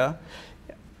 Sylvia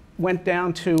went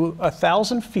down to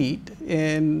 1,000 feet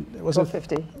in, was it?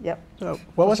 1250, yep. So,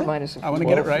 what was it? Minus I want to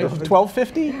get it right.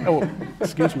 1250? Oh,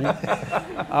 excuse me.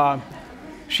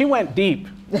 She went deep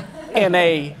in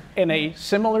a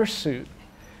similar suit.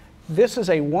 This is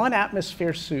a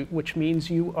 1-atmosphere suit, which means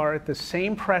you are at the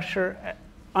same pressure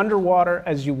underwater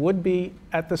as you would be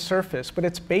at the surface, but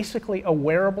it's basically a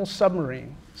wearable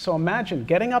submarine. So imagine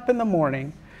getting up in the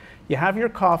morning, you have your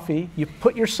coffee, you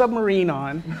put your submarine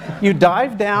on, you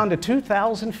dive down to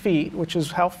 2,000 feet, which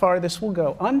is how far this will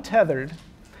go, untethered,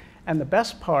 And the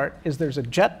best part is there's a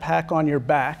jetpack on your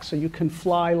back, so you can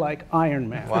fly like Iron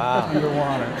Man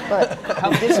underwater. But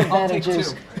the disadvantage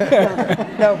is,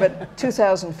 no, but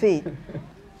 2,000 feet,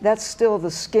 that's still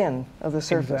the skin of the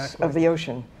surface of the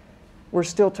ocean. We're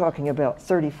still talking about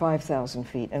 35,000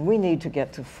 feet, and we need to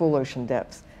get to full ocean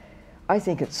depth. I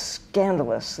think it's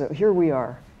scandalous that here we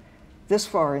are, this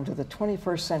far into the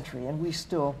 21st century, and we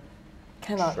still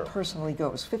cannot personally go.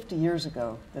 It was 50 years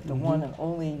ago that the one and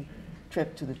only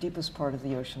trip to the deepest part of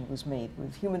the ocean was made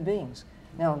with human beings.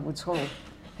 Now, Woods Hole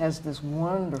has this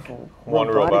wonderful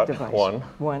robotic device.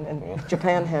 One, and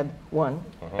Japan had one.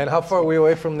 And how far are we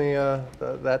away from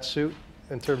that suit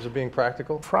in terms of being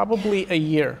practical? Probably a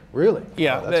year. Really?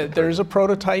 Yeah, there's a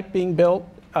prototype being built.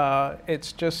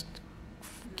 It's just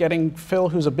getting Phil,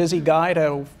 who's a busy guy,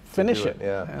 to finish it.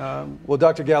 Yeah. Well,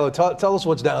 Dr. Gallo, tell us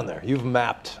what's down there. You've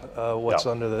mapped what's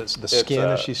under the skin,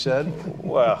 as she said.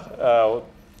 Well,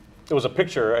 it was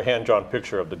a hand-drawn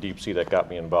picture of the deep sea that got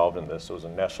me involved in this. It was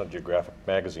in National Geographic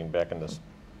magazine back in the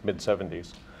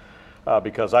mid-'70s,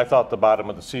 because I thought the bottom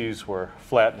of the seas were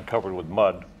flat and covered with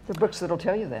mud. There are books that'll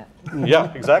tell you that.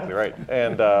 Yeah, exactly right.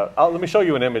 And let me show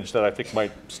you an image that I think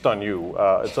might stun you.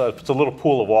 It's a little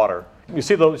pool of water. You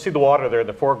see the water there in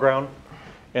the foreground?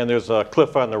 And there's a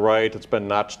cliff on the right. It's been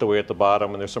notched away at the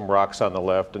bottom, and there's some rocks on the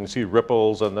left. And you see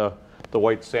ripples and the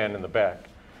white sand in the back.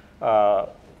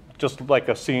 Just like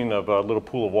a scene of a little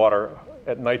pool of water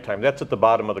at nighttime. That's at the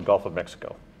bottom of the Gulf of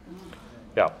Mexico.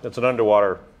 Yeah, it's an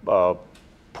underwater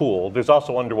pool. There's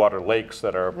also underwater lakes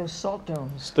that are... There's salt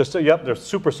domes. There's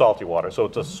super salty water, so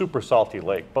it's a super salty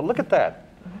lake. But look at that.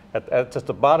 It's at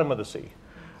the bottom of the sea.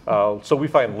 So we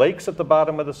find lakes at the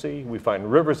bottom of the sea. We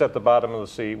find rivers at the bottom of the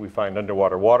sea. We find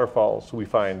underwater waterfalls. We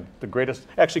find the greatest...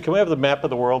 Actually, can we have the map of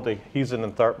the world, the Heezen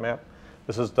and Tharp map?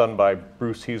 This is done by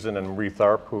Bruce Heezen and Marie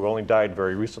Tharp, who only died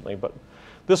very recently. But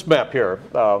this map here,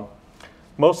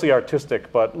 mostly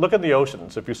artistic, but look at the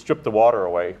oceans. If you strip the water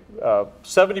away,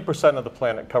 70% of the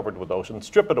planet covered with oceans.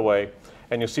 Strip it away,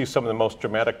 and you see some of the most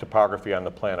dramatic topography on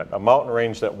the planet. A mountain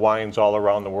range that winds all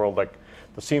around the world like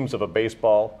the seams of a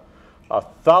baseball.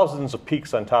 Thousands of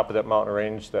peaks on top of that mountain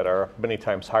range that are many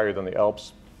times higher than the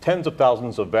Alps. Tens of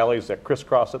thousands of valleys that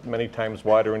crisscross it, many times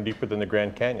wider and deeper than the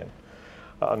Grand Canyon.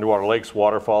 Underwater lakes,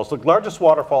 waterfalls. The largest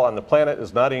waterfall on the planet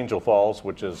is not Angel Falls,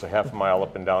 which is a half a mile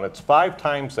up and down. It's 5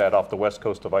 times that off the west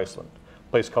coast of Iceland,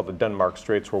 a place called the Denmark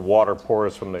Straits, where water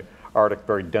pours from the Arctic,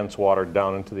 very dense water,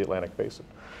 down into the Atlantic Basin.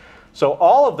 So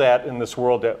all of that in this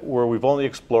world where we've only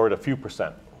explored a few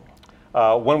percent.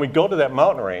 When we go to that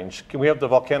mountain range, can we have the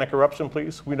volcanic eruption,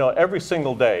 please? We know every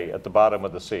single day at the bottom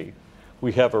of the sea,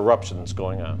 we have eruptions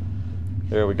going on.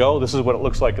 There we go. This is what it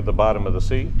looks like at the bottom of the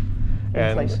sea.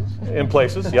 In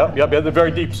places, yep, the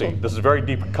very deep sea. This is very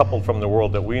deep, coupled from the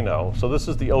world that we know. So this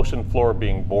is the ocean floor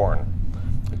being born,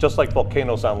 just like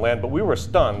volcanoes on land. But we were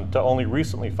stunned to only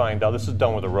recently find out, this is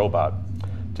done with a robot,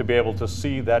 to be able to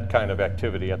see that kind of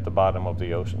activity at the bottom of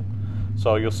the ocean.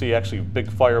 So you'll see actually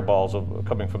big fireballs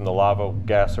coming from the lava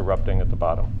gas erupting at the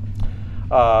bottom.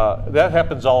 That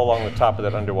happens all along the top of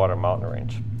that underwater mountain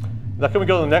range. Now can we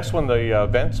go to the next one, the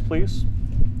vents, please?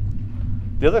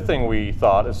 The other thing we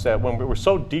thought is that when we were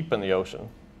so deep in the ocean,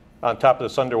 on top of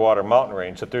this underwater mountain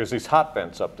range, that there's these hot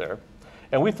vents up there.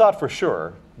 And we thought for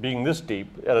sure, being this deep,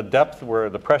 at a depth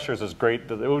where the pressure is as great,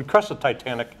 that it would crush the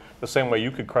Titanic the same way you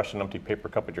could crush an empty paper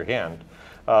cup with your hand,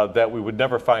 that we would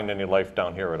never find any life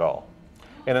down here at all.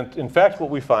 And in fact, what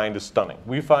we find is stunning.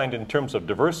 We find in terms of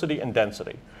diversity and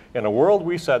density, in a world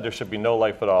we said there should be no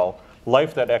life at all,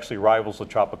 life that actually rivals the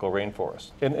tropical rainforest.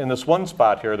 In this one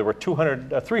spot here, there were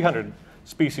 300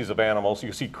 species of animals.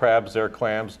 You see crabs there,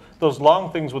 clams. Those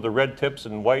long things with the red tips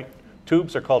and white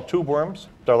tubes are called tube worms.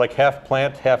 They're like half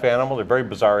plant, half animal. They're very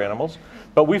bizarre animals.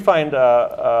 But we find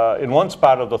in one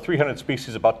spot of the 300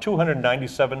 species, about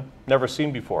 297 never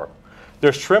seen before.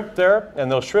 There's shrimp there,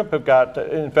 and those shrimp have got,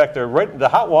 in fact, the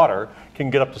hot water can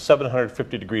get up to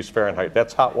 750 degrees Fahrenheit.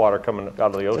 That's hot water coming out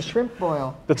of the ocean. It's a shrimp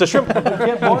boil. It's a shrimp. You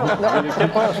can't boil it. No, you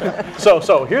can't boil shrimp.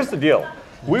 So here's the deal.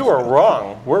 We were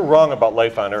wrong. We're wrong about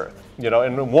life on Earth. You know,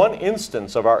 in one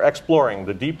instance of our exploring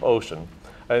the deep ocean,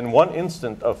 in the one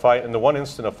instant of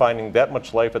finding that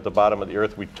much life at the bottom of the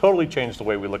Earth, we totally changed the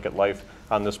way we look at life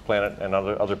on this planet and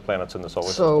other planets in the solar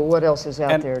system. So what else is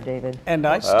out there, David? And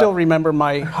I still remember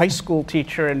my high school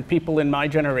teacher and people in my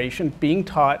generation being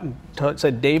taught and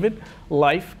said, David,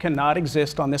 life cannot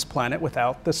exist on this planet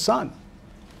without the sun.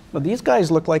 Well, these guys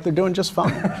look like they're doing just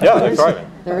fine. Yeah, they're thriving.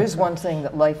 There is one thing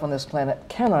that life on this planet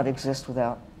cannot exist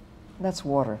without. That's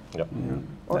water. Yep.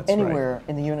 Or That's anywhere right.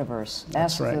 in the universe.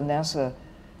 That's Ask right. the NASA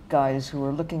guys who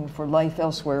are looking for life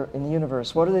elsewhere in the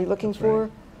universe. What are they looking for?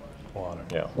 Water.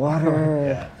 Yeah. Water.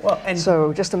 Yeah. Well, and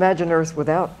So just imagine Earth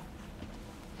without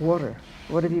water.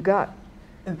 What have you got?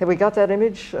 Have we got that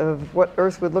image of what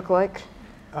Earth would look like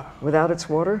without its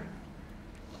water?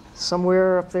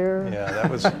 Somewhere up there? Yeah,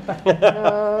 that was.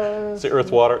 It's the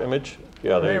Earth water image.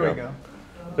 Yeah, there you go.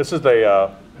 This is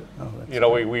the, you know,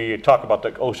 we talk about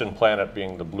the ocean planet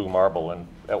being the blue marble, and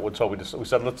so we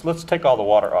said let's take all the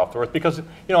water off the Earth, because, you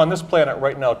know, on this planet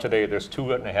right now today there's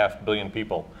 2.5 billion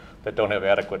people that don't have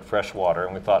adequate fresh water,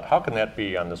 and we thought, how can that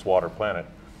be on this water planet?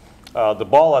 The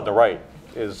ball on the right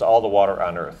is all the water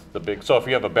on Earth. So if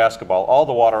you have a basketball, all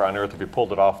the water on Earth, if you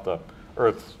pulled it off the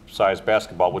Earth-sized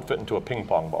basketball, would fit into a ping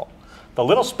pong ball. The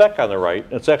little speck on the right,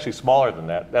 it's actually smaller than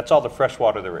that. That's all the fresh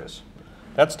water there is.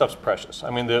 That stuff's precious. I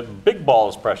mean, the big ball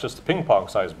is precious, the ping pong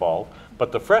sized ball,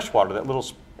 but the fresh water, that little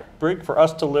sprig, for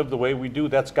us to live the way we do,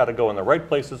 that's got to go in the right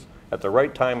places at the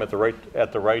right time, at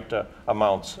the right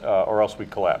amounts, or else we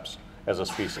collapse as a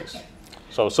species.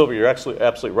 So Sylvia, you're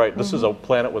absolutely right. This is a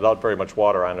planet without very much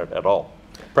water on it at all.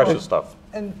 Precious stuff.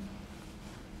 And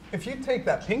if you take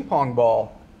that ping pong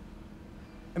ball,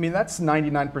 I mean, that's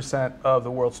 99% of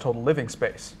the world's total living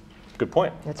space. Good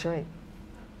point. That's right.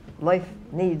 Life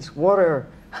needs water.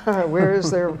 Where is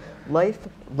there life?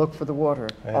 Look for the water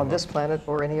on this planet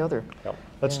or any other. Yep.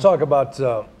 Let's talk about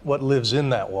what lives in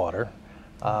that water.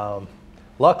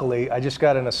 Luckily, I just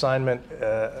got an assignment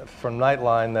from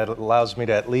Nightline that allows me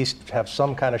to at least have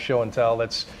some kind of show and tell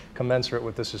that's commensurate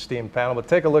with this esteemed panel. But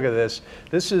take a look at this.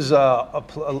 This is off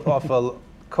the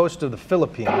coast of the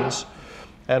Philippines.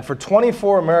 And for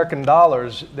 $24 American,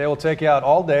 they will take you out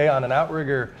all day on an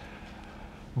outrigger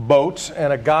boat,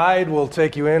 and a guide will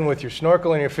take you in with your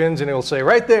snorkel and your fins, and he'll say,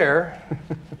 right there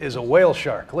is a whale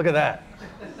shark. Look at that.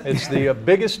 It's the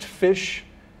biggest fish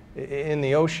in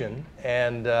the ocean,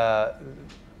 and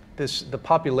the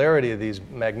popularity of these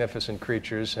magnificent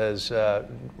creatures has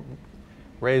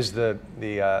raised the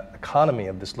economy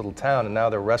of this little town, and now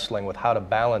they're wrestling with how to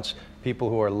balance people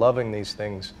who are loving these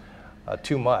things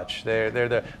too much. They're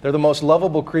the most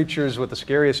lovable creatures with the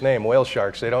scariest name, whale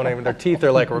sharks. They don't even, their teeth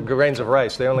are like grains of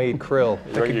rice. They only eat krill.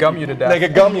 They could gum you to death. They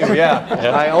could gum you,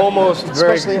 yeah. I almost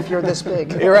Especially if you're this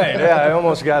big. You're right, yeah. I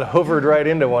almost got hovered right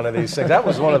into one of these things. That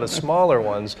was one of the smaller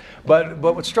ones. But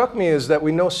what struck me is that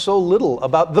we know so little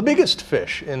about the biggest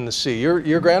fish in the sea.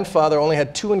 Your grandfather only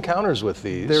had 2 encounters with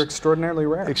these. They're extraordinarily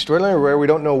rare. Extraordinarily rare. We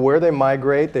don't know where they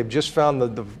migrate. They've just found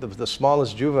the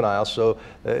smallest juvenile, so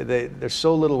there's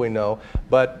so little we know.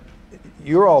 But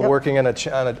you're all working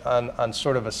on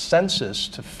sort of a census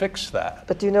to fix that.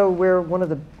 But do you know where one of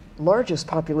the largest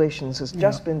populations has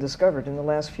just been discovered in the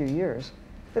last few years?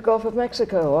 The Gulf of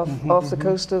Mexico, off the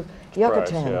coast of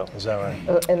Yucatan. Yeah. Is that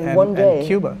right? And one day. And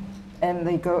Cuba. And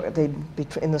they go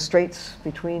in the straits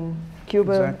between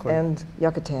Cuba Exactly. and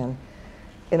Yucatan.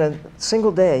 In a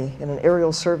single day, in an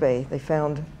aerial survey, they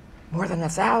found more than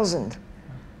 1,000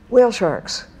 whale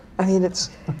sharks. I mean,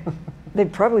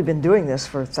 they've probably been doing this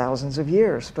for thousands of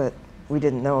years, but we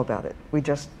didn't know about it. We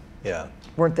just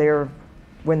weren't there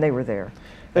when they were there.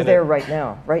 They're there right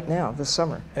now, this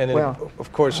summer. And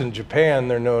of course, in Japan,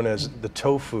 they're known as the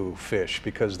tofu fish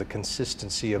because the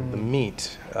consistency of the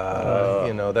meat,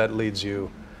 that leads you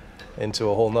into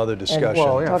a whole nother discussion.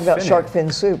 Talk about shark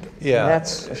fin soup. Yeah.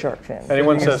 That's a shark fin.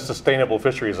 Anyone says sustainable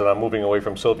fisheries, and I'm moving away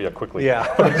from Sylvia quickly. Yeah,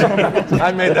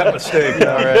 I made that mistake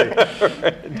already.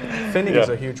 Finning is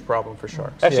a huge problem for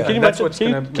sharks. Actually, can you That's mention, what's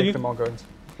going to make them all go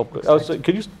extinct.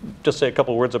 could you just say a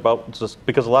couple words about this?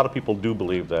 Because a lot of people do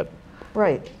believe that.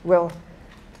 Right. Well,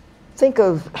 think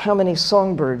of how many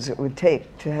songbirds it would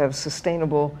take to have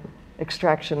sustainable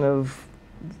extraction of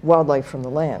wildlife from the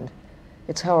land.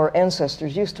 It's how our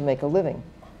ancestors used to make a living.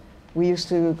 We used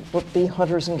to be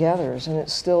hunters and gatherers, and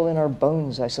it's still in our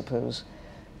bones, I suppose,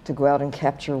 to go out and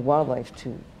capture wildlife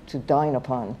to dine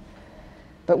upon.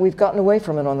 But we've gotten away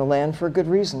from it on the land for a good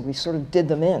reason. We sort of did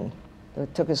them in.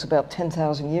 It took us about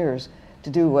 10,000 years to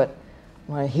do what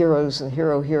my heroes and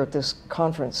hero here at this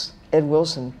conference, Ed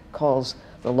Wilson, calls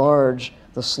the large,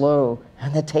 the slow,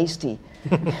 and the tasty.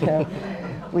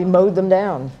 We mowed them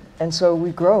down. And so we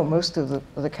grow most of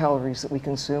the calories that we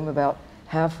consume. About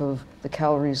half of the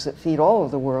calories that feed all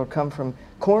of the world come from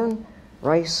corn,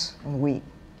 rice, and wheat.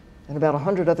 And about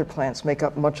 100 other plants make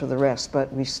up much of the rest.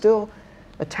 But we still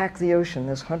attack the ocean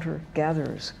as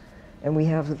hunter-gatherers. And we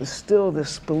have still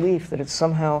this belief that it's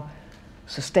somehow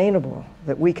sustainable,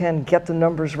 that we can get the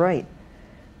numbers right,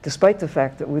 despite the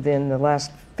fact that within the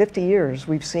last 50 years,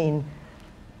 we've seen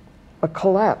a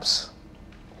collapse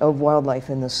of wildlife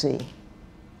in the sea.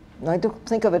 And I don't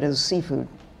think of it as seafood.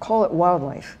 Call it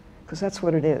wildlife, because that's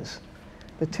what it is.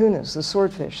 The tunas, the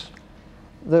swordfish,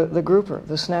 the grouper,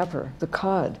 the snapper, the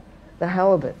cod, the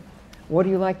halibut, What do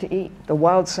you like to eat? The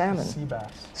wild salmon. Sea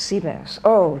bass. Sea bass.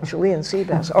 Oh, Chilean sea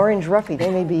bass. Orange roughy.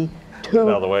 They may be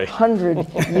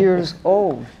 200 years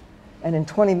old. And in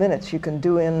 20 minutes, you can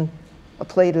do in a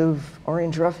plate of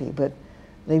orange roughy. But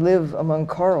they live among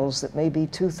corals that may be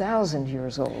 2,000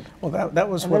 years old. Well, that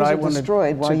was And what those I are wanted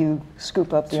destroyed while to you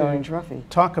scoop up the orange roughy.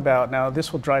 talk about. Now,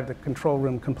 this will drive the control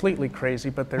room completely crazy,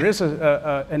 but there is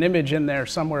an image in there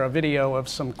somewhere, a video of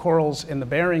some corals in the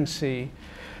Bering Sea.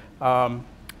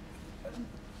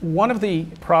 One of the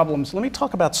problems, let me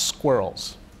talk about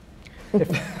squirrels. I'm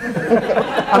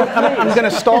going to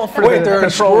stall for Wait, the there are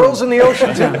control squirrels room. in the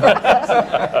ocean too.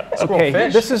 Okay,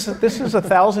 fish. this is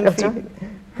 1,000 feet.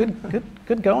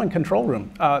 Good going, control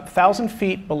room. 1,000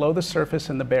 feet below the surface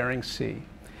in the Bering Sea.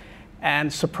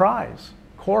 And surprise,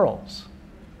 corals.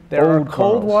 There are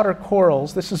cold water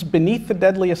corals. This is beneath the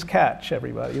deadliest catch,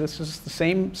 everybody. This is the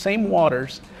same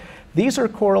waters. These are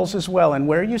corals as well. And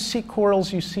where you see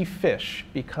corals, you see fish,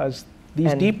 because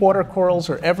these deep water corals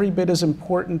are every bit as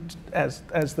important as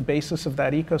the basis of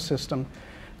that ecosystem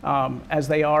as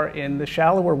they are in the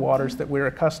shallower waters that we're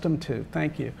accustomed to.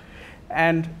 Thank you.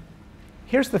 And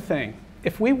here's the thing.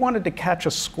 If we wanted to catch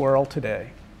a squirrel today,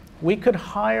 we could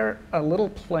hire a little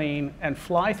plane and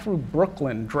fly through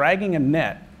Brooklyn dragging a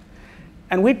net,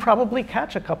 and we'd probably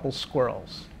catch a couple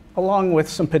squirrels, along with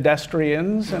some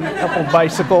pedestrians and a couple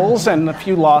bicycles and a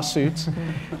few lawsuits.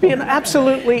 It'd be an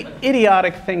absolutely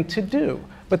idiotic thing to do.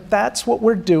 But that's what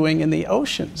we're doing in the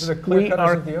oceans. We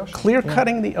are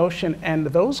clear-cutting the ocean, and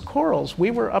those corals,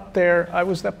 I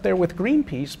was up there with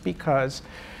Greenpeace because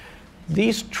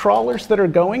these trawlers that are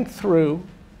going through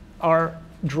are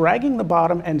dragging the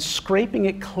bottom and scraping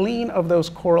it clean of those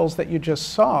corals that you just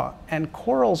saw. And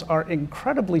corals are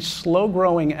incredibly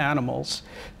slow-growing animals,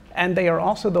 and they are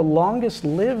also the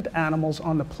longest-lived animals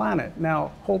on the planet.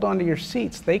 Now, hold on to your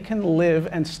seats. They can live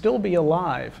and still be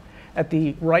alive at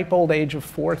the ripe old age of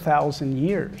 4,000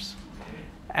 years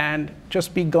and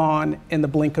just be gone in the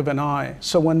blink of an eye.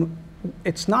 So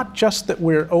it's not just that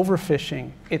we're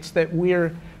overfishing, it's that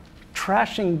we're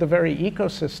trashing the very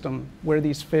ecosystem where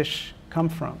these fish come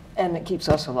from. And it keeps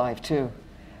us alive, too.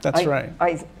 That's right.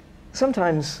 I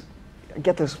sometimes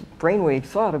get this brainwave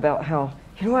thought about how,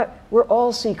 you know what, we're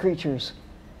all sea creatures.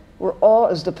 We're all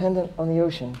as dependent on the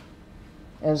ocean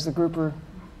as the grouper,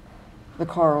 the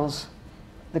corals,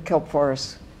 the kelp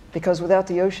forests, because without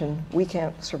the ocean, we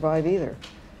can't survive either.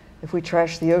 If we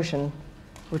trash the ocean,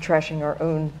 we're trashing our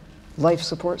own life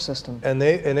support system. And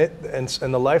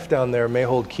the life down there may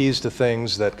hold keys to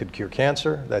things that could cure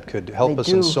cancer, that could help us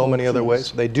in so many other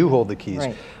ways. They do hold the keys.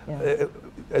 Right. Yeah.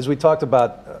 As we talked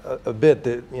about a bit,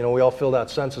 that we all filled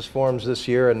out census forms this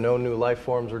year, and no new life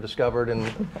forms were discovered in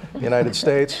the United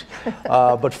States.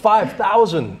 But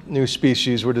 5,000 new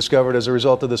species were discovered as a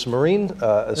result of this marine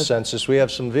census. We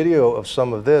have some video of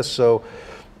some of this. So,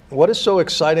 what is so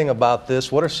exciting about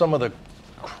this? What are some of the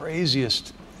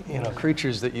craziest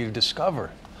creatures that you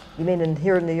discover? You mean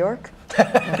here in New York? On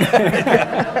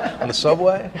the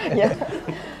subway?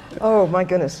 Yeah. Oh my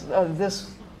goodness,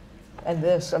 this and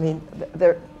this. I mean,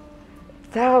 there are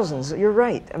thousands. You're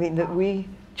right. I mean,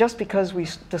 just because we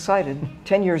decided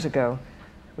 10 years ago,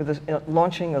 with the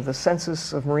launching of the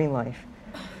census of marine life,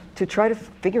 to try to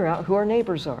figure out who our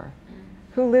neighbors are,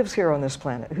 who lives here on this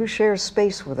planet, who shares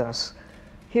space with us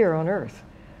here on Earth.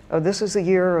 This is a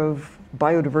year of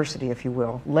biodiversity, if you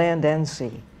will, land and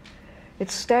sea.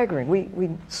 It's staggering. We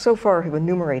so far have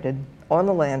enumerated on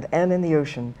the land and in the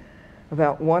ocean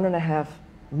about 1.5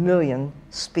 million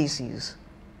species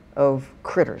of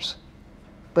critters.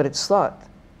 But it's thought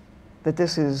that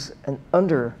this is an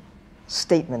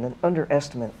understatement, an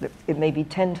underestimate, that it may be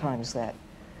 10 times that.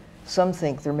 Some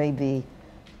think there may be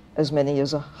as many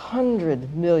as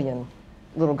 100 million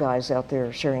little guys out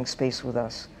there sharing space with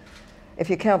us. If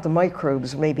you count the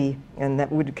microbes, maybe, and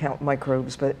that would count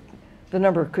microbes, but the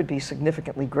number could be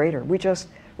significantly greater. We're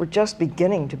just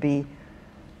beginning to be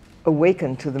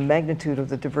awakened to the magnitude of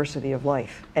the diversity of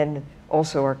life, and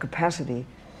also our capacity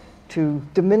to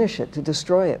diminish it, to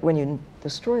destroy it. When you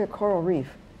destroy a coral reef,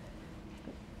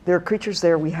 there are creatures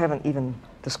there we haven't even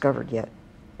discovered yet.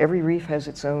 Every reef has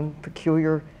its own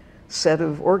peculiar set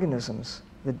of organisms.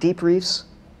 The deep reefs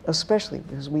especially,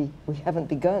 because we haven't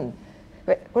begun.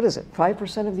 What is it,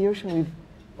 5% of the ocean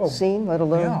we've seen, let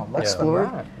alone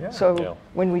explored? So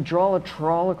when we draw a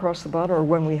trawl across the bottom, or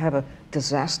when we have a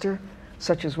disaster,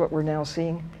 such as what we're now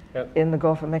seeing in the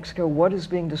Gulf of Mexico, what is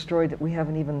being destroyed that we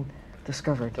haven't even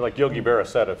discovered? Like Yogi Berra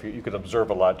said, if you can observe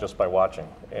a lot just by watching,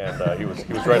 and he was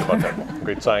right about that.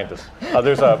 Great scientist.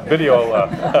 There's a video.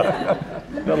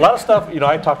 A lot of stuff,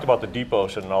 I talked about the deep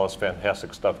ocean and all this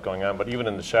fantastic stuff going on, but even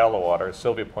in the shallow water, as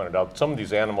Sylvia pointed out, some of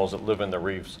these animals that live in the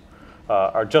reefs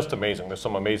are just amazing. There's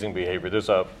some amazing behavior. There's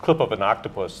a clip of an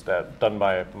octopus done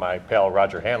by my pal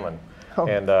Roger Hanlon,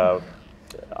 and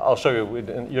I'll show you.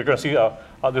 You're going to see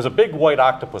there's a big white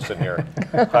octopus in here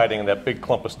hiding in that big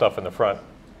clump of stuff in the front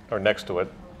or next to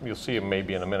it. You'll see him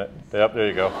maybe in a minute. Yep, there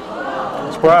you go.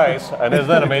 Surprise! And isn't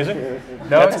that amazing?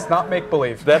 No, it's not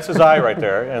make-believe. That's his eye right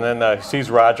there. And then he sees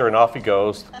Roger, and off he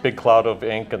goes. Big cloud of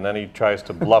ink, and then he tries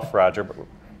to bluff Roger, but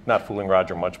not fooling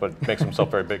Roger much, but makes himself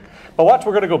very big. But watch,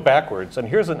 we're going to go backwards. And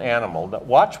here's an animal.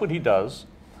 Watch what he does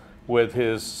with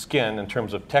his skin in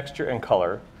terms of texture and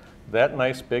color. That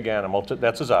nice big animal,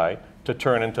 that's his eye, to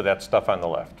turn into that stuff on the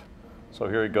left. So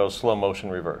here he goes, slow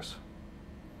motion reverse.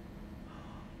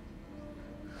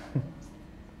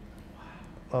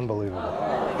 Unbelievable.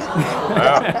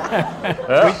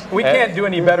 We can't do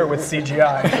any better with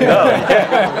CGI. No, you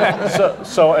can't.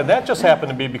 So, and that just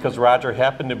happened to be because Roger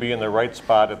happened to be in the right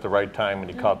spot at the right time,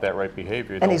 and he caught that right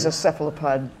behavior. And he's a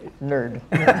cephalopod nerd.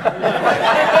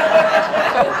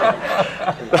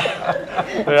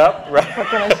 Yep. Right. What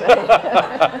can I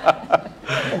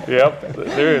say?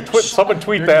 Yep. Someone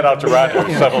tweet that out to Roger.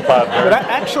 Cephalopod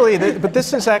nerd. But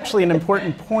this is actually an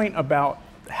important point about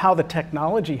how the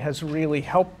technology has really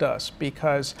helped us,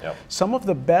 because some of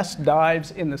the best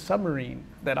dives in the submarine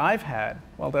that I've had,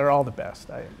 well, they're all the best.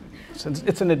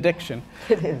 It's an addiction.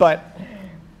 It is. But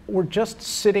we're just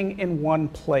sitting in one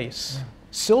place.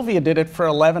 Sylvia did it for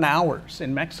 11 hours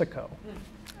in Mexico,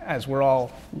 as we're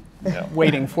all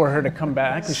waiting for her to come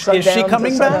back. Is she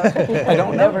coming back? I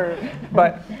don't know. Never.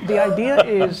 But the idea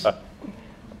is,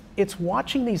 it's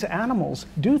watching these animals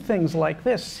do things like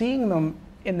this, seeing them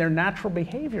in their natural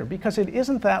behavior, because it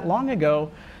isn't that long ago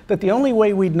that the only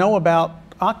way we'd know about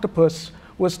octopus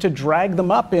was to drag them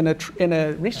up in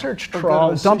a research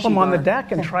trawl, dump them on the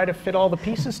deck, and try to fit all the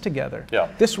pieces together. Yeah.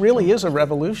 This really is a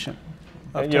revolution.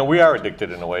 And, we are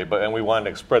addicted in a way, and we want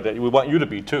to spread that. We want you to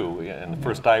be too. And the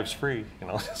first dive's free. We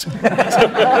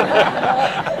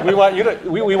want you to.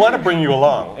 We want to bring you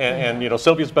along. And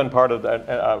Sylvia's been part of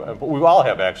that. We all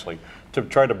have actually, to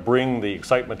try to bring the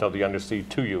excitement of the undersea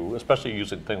to you, especially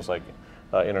using things like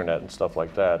internet and stuff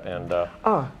like that. And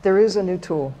there is a new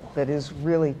tool that is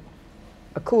really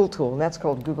a cool tool, and that's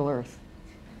called Google Earth.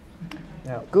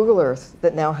 Yeah. Google Earth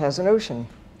that now has an ocean.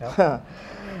 Yeah.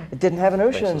 It didn't have an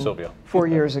ocean 4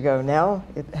 years ago. Now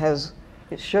it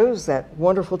shows that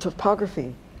wonderful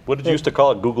topography. What did you used to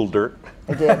call it? Google Dirt?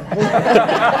 I did.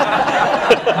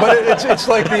 But it's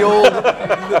like the old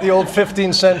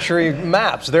 15th century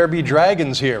maps. There be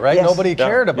dragons here, right? Yes. Nobody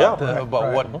cared about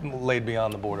what laid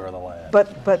beyond the border of the land.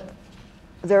 But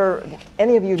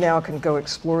any of you now can go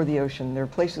explore the ocean. There are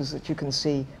places that you can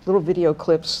see little video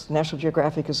clips. National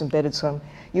Geographic has embedded some.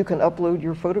 You can upload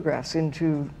your photographs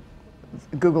into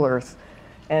Google Earth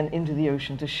and into the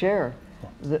ocean to share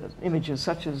the images,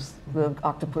 such as the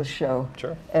octopus show,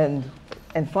 and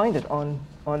find it on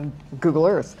Google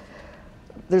Earth.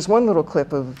 There's one little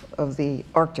clip of the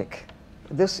Arctic.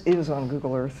 This is on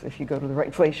Google Earth. If you go to the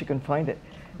right place, you can find it.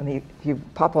 And if you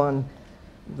pop on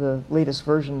the latest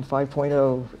version,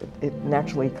 5.0, it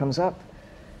naturally comes up.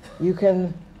 You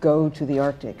can go to the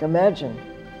Arctic.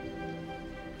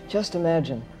 Just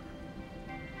imagine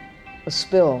a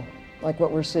spill like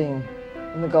what we're seeing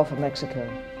in the Gulf of Mexico,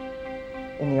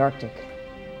 in the Arctic.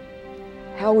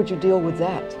 How would you deal with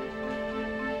that?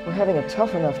 We're having a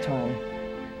tough enough time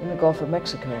in the Gulf of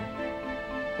Mexico.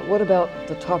 But what about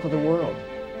the top of the world?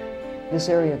 This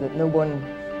area that no one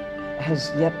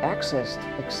has yet accessed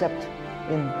except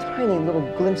in tiny little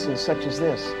glimpses such as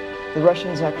this. The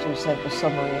Russians actually sent a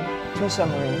submarine, 2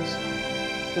 submarines,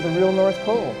 to the real North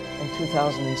Pole in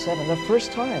 2007. The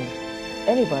first time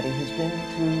anybody has been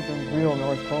to the real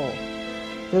North Pole.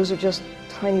 Those are just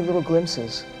tiny little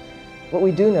glimpses. What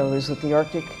we do know is that the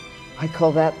Arctic, I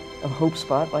call that a hope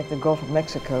spot, like the Gulf of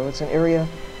Mexico. It's an area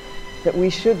that we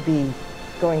should be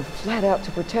going flat out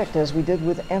to protect, as we did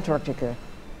with Antarctica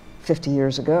 50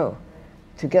 years ago,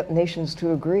 to get nations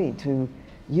to agree, to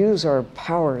use our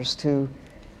powers to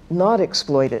not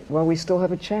exploit it while we still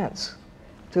have a chance,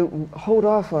 to hold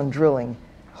off on drilling,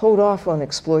 hold off on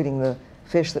exploiting the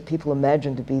fish that people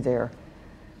imagine to be there.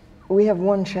 We have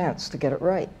one chance to get it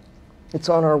right. It's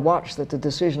on our watch that the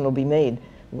decision will be made.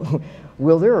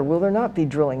 Will there or will there not be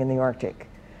drilling in the Arctic?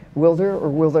 Will there or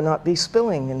will there not be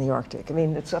spilling in the Arctic? I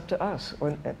mean, it's up to us.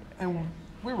 And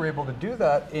we were able to do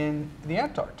that in the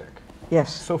Antarctic.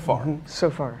 Yes. So far. Mm-hmm.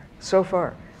 So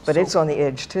far. But it's on the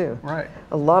edge too. Right.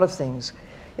 A lot of things.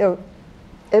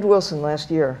 Ed Wilson last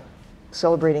year,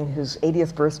 celebrating his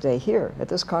 80th birthday here at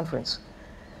this conference,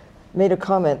 made a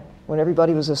comment when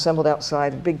everybody was assembled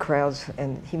outside, big crowds,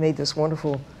 and he made this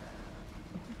wonderful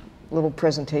little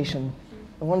presentation.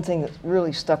 The one thing that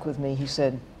really stuck with me, he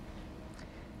said,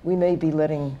 we may be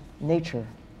letting nature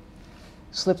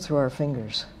slip through our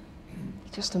fingers.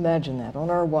 Just imagine that. On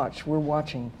our watch, we're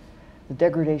watching the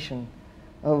degradation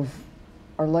of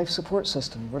our life support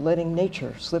system. We're letting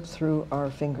nature slip through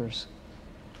our fingers.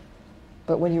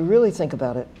 But when you really think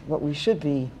about it, what we should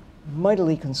be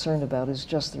mightily concerned about is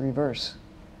just the reverse.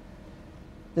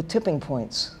 The tipping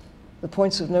points, the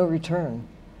points of no return,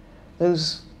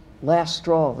 those last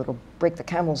straw that'll break the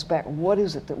camel's back. What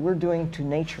is it that we're doing to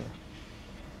nature?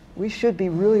 We should be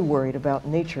really worried about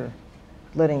nature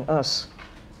letting us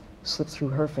slip through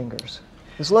her fingers.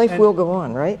 Because life will go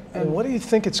on, right? And what do you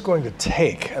think it's going to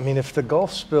take? I mean, if the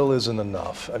Gulf spill isn't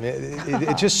enough, I mean,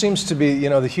 it just seems to be, you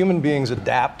know, the human beings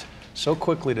adapt so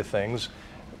quickly to things,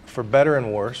 for better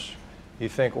and worse. You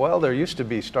think, well, there used to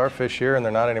be starfish here and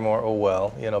they're not anymore. Oh,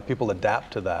 well, you know, people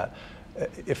adapt to that.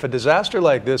 If a disaster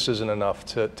like this isn't enough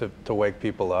to wake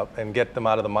people up and get them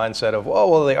out of the mindset of, oh,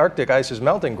 well, the Arctic ice is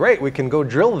melting, great, we can go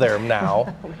drill there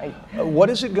now. Right. What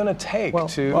is it going to take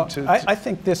I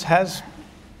think this has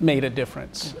made a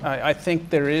difference. I think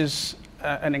there is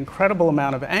an incredible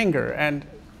amount of anger, and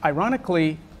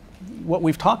ironically, what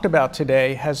we've talked about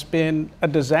today has been a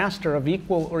disaster of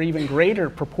equal or even greater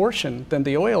proportion than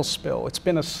the oil spill. It's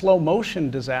been a slow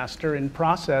motion disaster in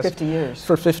process 50 years.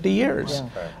 For 50 years.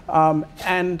 Yeah.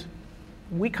 And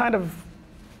we kind of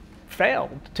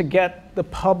failed to get the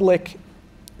public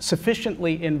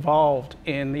sufficiently involved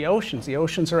in the oceans. The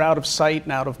oceans are out of sight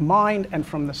and out of mind, and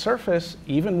from the surface,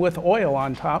 even with oil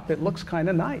on top, it looks kind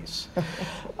of nice.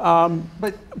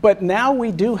 But now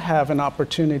we do have an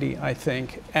opportunity, I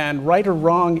think, and right or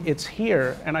wrong, it's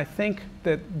here. And I think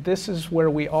that this is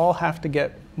where we all have to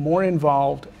get more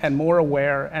involved and more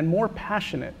aware and more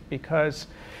passionate, because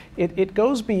it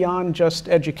goes beyond just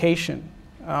education.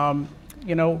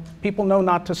 You know, people know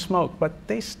not to smoke, but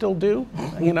they still do,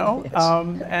 you know,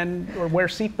 yes. Or wear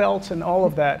seatbelts and all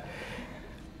of that.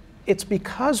 It's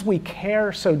because we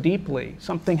care so deeply,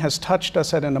 something has touched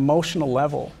us at an emotional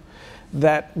level,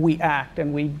 that we act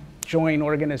and we join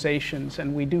organizations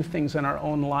and we do things in our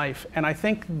own life. And I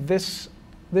think this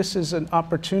is an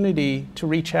opportunity to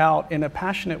reach out in a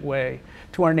passionate way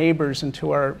to our neighbors and to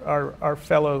our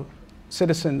fellow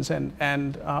citizens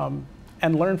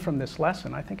and learn from this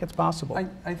lesson. I think it's possible.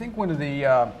 I think one of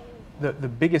the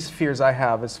biggest fears I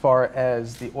have as far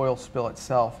as the oil spill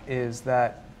itself is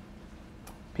that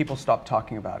people stop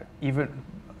talking about it,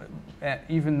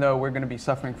 even though we're going to be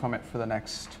suffering from it for the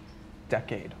next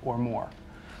decade or more.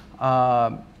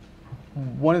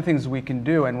 One of the things we can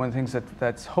do, and one of the things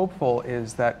that's hopeful,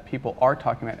 is that people are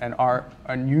talking about it and are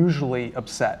unusually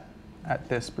upset at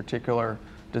this particular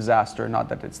disaster. Not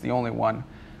that it's the only one,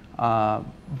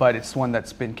 but it's one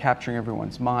that's been capturing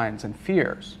everyone's minds and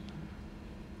fears.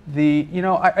 You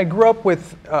know, I grew up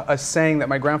with a saying that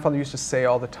my grandfather used to say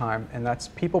all the time, and that's,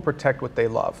 people protect what they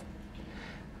love.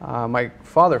 My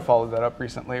father followed that up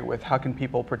recently with, how can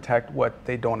people protect what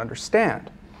they don't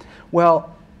understand?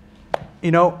 Well,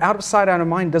 you know, out of sight, out of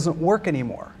mind doesn't work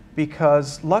anymore,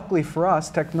 because luckily for us,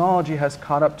 technology has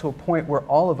caught up to a point where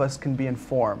all of us can be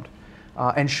informed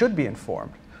and should be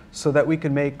informed, so that we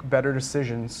can make better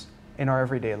decisions in our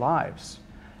everyday lives.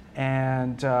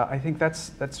 And I think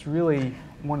that's really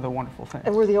one of the wonderful things.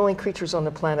 And we're the only creatures on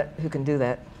the planet who can do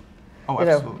that. Oh, you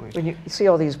absolutely. know, when you see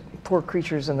all these poor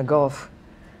creatures in the Gulf,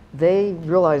 they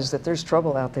realize that there's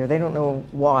trouble out there. They don't know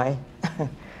why, and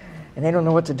they don't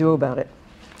know what to do about it.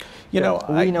 You know,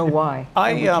 we know why.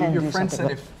 Your friend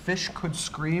said if fish could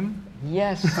scream.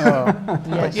 Yes.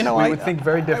 Yes. You know, we would think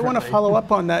very differently. I want to follow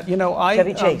up on that. You know,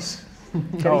 Chevy Chase.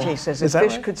 Chevy Chase says if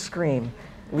fish right? could scream,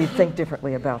 we'd think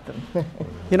differently about them.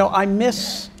 You know, I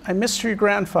miss your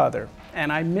grandfather,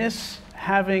 and I miss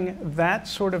having that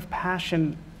sort of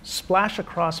passion splash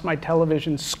across my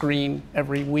television screen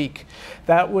every week.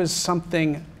 That was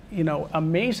something, you know,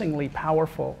 amazingly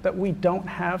powerful that we don't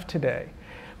have today.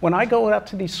 When I go out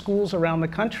to these schools around the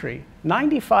country,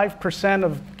 95%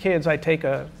 of kids, I take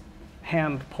a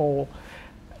hand poll,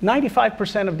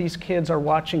 95% of these kids are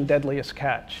watching Deadliest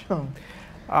Catch. Oh.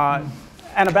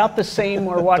 And about the same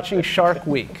are watching Shark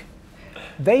Week.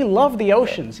 They love the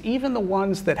oceans, even the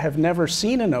ones that have never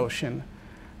seen an ocean,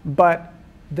 but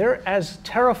they're as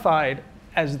terrified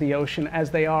as the ocean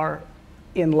as they are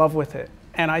in love with it.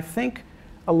 And I think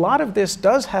a lot of this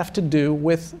does have to do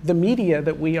with the media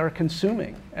that we are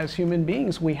consuming as human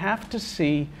beings. We have to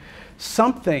see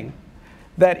something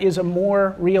that is a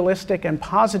more realistic and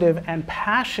positive and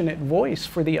passionate voice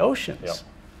for the oceans.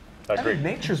 Yep. I agree.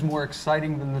 Nature's more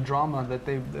exciting than the drama that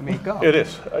they make up. It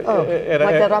is. Oh, like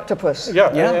that octopus.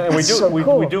 Yeah, Yeah. and we do So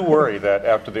cool. we do worry that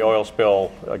after the oil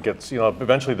spill gets,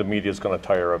 eventually the media is going to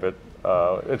tire of it.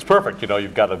 It's perfect,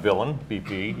 you've got a villain,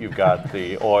 BP, you've got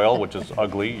the oil, which is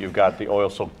ugly, you've got the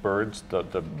oil-soaked birds,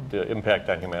 the impact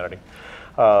on humanity.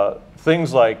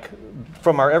 Things like,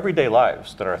 from our everyday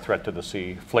lives that are a threat to the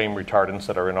sea, flame retardants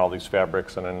that are in all these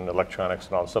fabrics and in electronics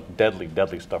and all this stuff, deadly,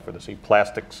 deadly stuff for the sea.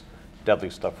 Plastics, deadly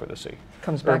stuff for the sea.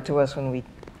 Comes back to us when we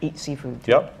eat seafood.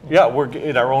 Yep. Yeah, we're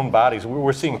in our own bodies.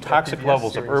 We're seeing toxic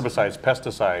levels of herbicides,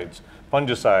 pesticides,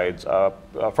 fungicides,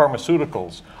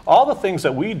 pharmaceuticals, all the things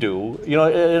that we do,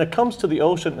 and it comes to the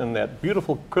ocean and that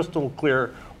beautiful crystal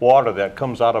clear water that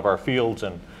comes out of our fields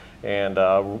and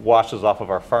washes off of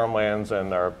our farmlands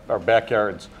and our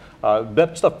backyards.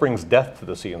 That stuff brings death to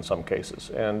the sea in some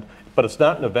cases. But it's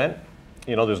not an event.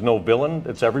 There's no villain.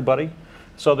 It's everybody.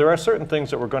 So there are certain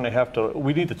things that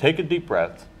we need to take a deep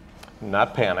breath,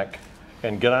 not panic,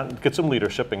 and get some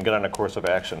leadership and get on a course of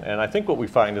action. And I think what we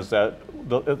find is that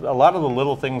a lot of the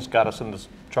little things got us into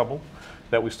trouble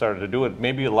that we started to do it.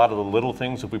 Maybe a lot of the little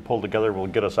things, if we pull together, will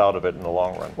get us out of it in the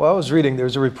long run. Well, I was reading, there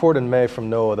was a report in May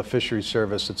from NOAA, the Fisheries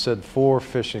Service, that said 4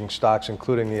 fishing stocks,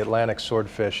 including the Atlantic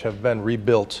swordfish, have been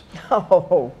rebuilt.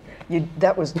 Oh,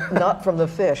 that was not from the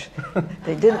fish.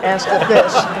 They didn't ask the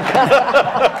fish.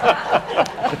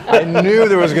 I knew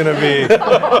there was going to be.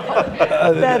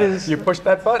 That is. You pushed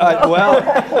that button. Well,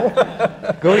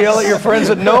 go yell at your friends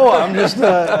at NOAA. I'm just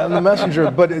I'm the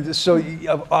messenger. But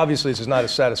obviously, this is not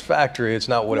as satisfactory. It's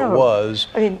not what it No. was.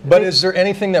 I mean, but is there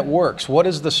anything that works? What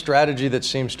is the strategy that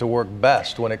seems to work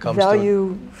best when it comes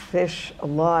value fish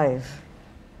alive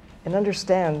and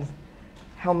understand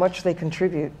how much they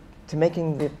contribute to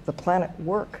making the planet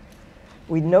work.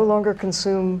 We no longer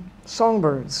consume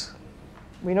songbirds.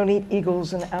 We don't eat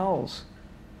eagles and owls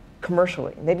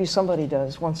commercially. Maybe somebody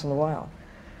does once in a while.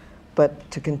 But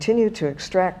to continue to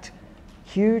extract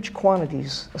huge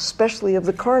quantities, especially of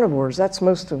the carnivores, that's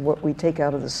most of what we take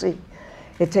out of the sea.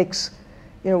 It takes,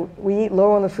 we eat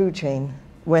low on the food chain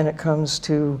when it comes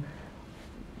to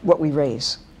what we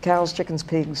raise. Cows, chickens,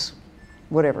 pigs,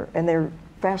 whatever. And they're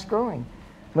fast growing.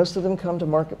 Most of them come to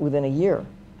market within a year,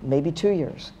 maybe 2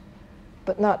 years,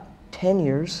 but not 10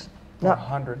 years, not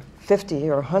 100. 50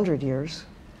 or 100 years.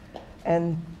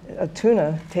 And a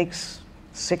tuna takes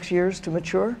 6 years to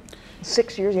mature.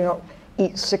 6 years, you don't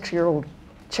eat 6-year-old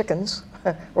chickens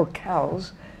or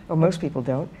cows, or most people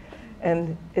don't.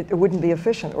 And it wouldn't be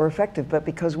efficient or effective, but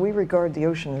because we regard the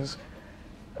ocean as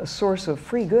a source of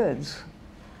free goods,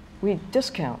 we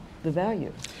discount the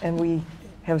value. And we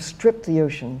have stripped the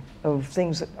ocean of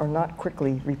things that are not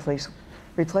quickly replaced.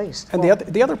 And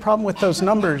the other problem with those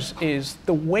numbers is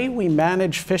the way we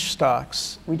manage fish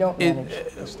stocks. We don't manage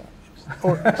fish stocks.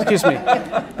 Or, excuse me,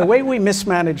 the way we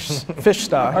mismanage fish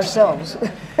stocks Ourselves.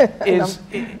 is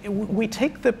we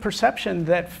take the perception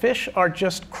that fish are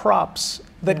just crops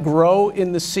that grow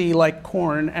in the sea like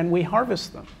corn, and we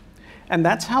harvest them. And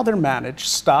that's how they're managed,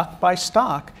 stock by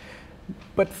stock.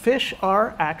 But fish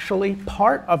are actually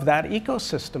part of that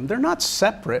ecosystem. They're not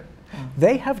separate.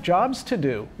 They have jobs to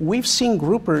do. We've seen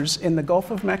groupers in the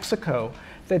Gulf of Mexico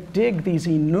that dig these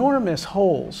enormous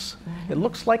holes. It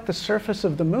looks like the surface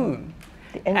of the moon.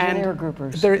 The engineer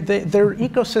groupers. They're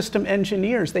ecosystem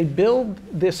engineers. They build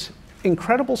this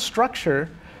incredible structure.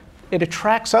 It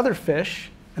attracts other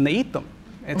fish, and they eat them.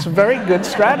 It's a very good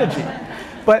strategy.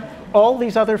 But all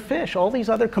these other fish, all these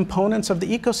other components of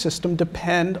the ecosystem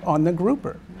depend on the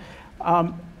grouper.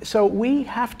 So we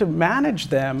have to manage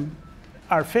them,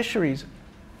 our fisheries,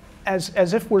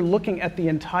 as if we're looking at the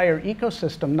entire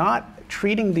ecosystem, not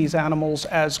treating these animals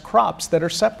as crops that are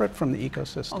separate from the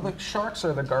ecosystem. Well, the sharks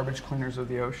are the garbage cleaners of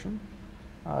the ocean.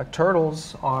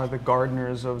 Turtles are the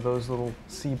gardeners of those little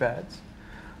seabeds.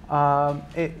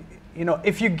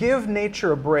 If you give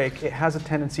nature a break, it has a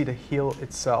tendency to heal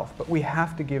itself, but we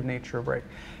have to give nature a break.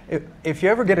 If you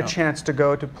ever get a chance to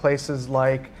go to places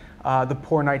like the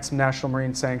Poor Knights National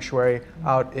Marine Sanctuary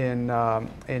out in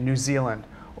New Zealand,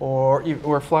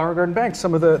 or Flower Garden Bank,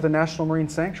 some of the national marine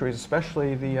sanctuaries,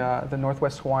 especially the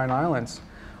Northwest Hawaiian Islands,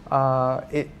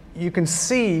 you can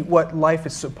see what life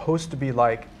is supposed to be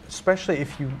like, especially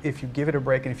if you give it a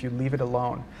break and if you leave it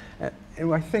alone.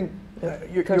 And I think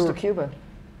Coast of Cuba.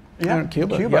 Yeah,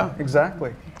 Cuba, yeah,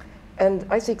 exactly. And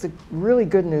I think the really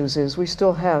good news is we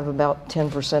still have about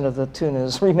 10% of the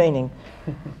tunas remaining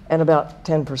and about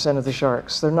 10% of the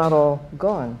sharks. They're not all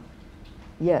gone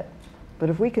yet. But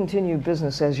if we continue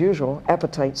business as usual,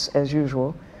 appetites as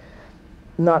usual,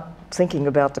 not thinking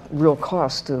about the real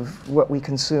cost of what we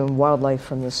consume, wildlife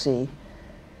from the sea,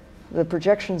 the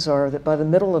projections are that by the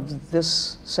middle of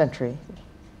this century,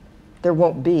 there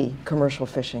won't be commercial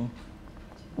fishing.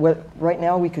 Right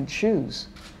now, we could choose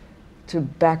to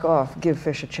back off, give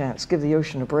fish a chance, give the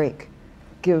ocean a break,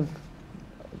 give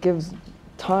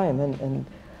time and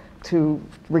to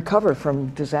recover from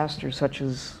disasters such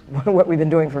as what we've been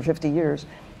doing for 50 years,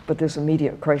 but this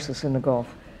immediate crisis in the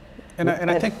Gulf. And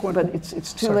I think but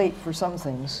it's too late for some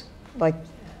things. Like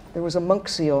there was a monk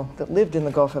seal that lived in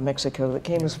the Gulf of Mexico that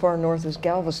came as far north as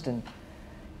Galveston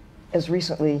as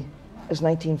recently as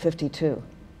 1952.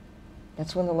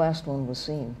 That's when the last one was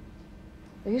seen.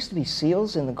 There used to be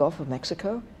seals in the Gulf of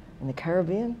Mexico, in the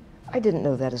Caribbean. I didn't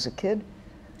know that as a kid.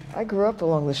 I grew up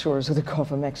along the shores of the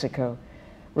Gulf of Mexico,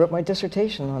 wrote my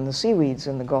dissertation on the seaweeds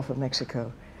in the Gulf of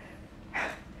Mexico.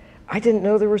 I didn't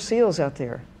know there were seals out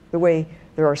there, the way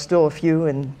there are still a few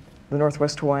in the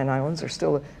Northwest Hawaiian Islands, there's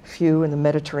still a few in the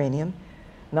Mediterranean.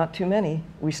 Not too many.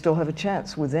 We still have a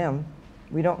chance with them.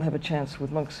 We don't have a chance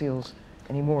with monk seals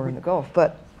anymore in the Gulf,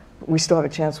 but we still have a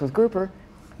chance with grouper.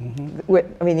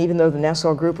 I mean, even though the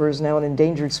Nassau grouper is now an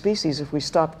endangered species, if we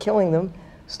stop killing them,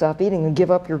 stop eating them, give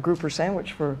up your grouper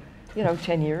sandwich for,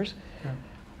 10 years,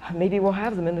 maybe we'll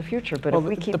have them in the future. But if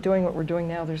we keep doing what we're doing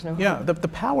now, there's no hope. Yeah, the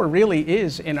power really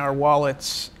is in our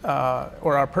wallets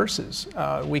or our purses.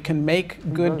 We can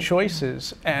make good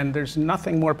choices, and there's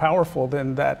nothing more powerful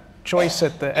than that choice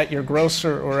at your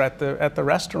grocer or at the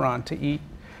restaurant to eat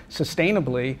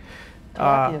sustainably,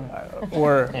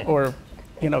 or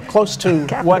close to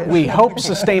what we hope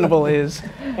sustainable is.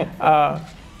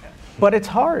 But it's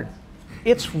hard.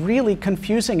 It's really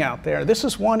confusing out there. This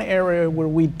is one area where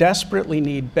we desperately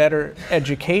need better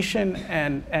education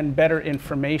and better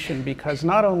information, because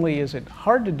not only is it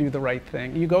hard to do the right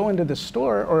thing, you go into the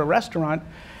store or a restaurant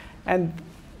and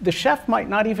the chef might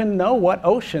not even know what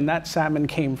ocean that salmon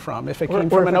came from, if it came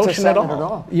from an ocean at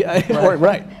all. Yeah,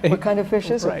 right. What kind of fish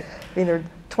is right. it? I mean, there are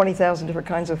 20,000 different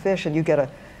kinds of fish, and you get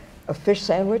a fish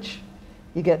sandwich,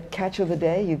 you get catch of the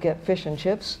day, you get fish and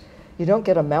chips. You don't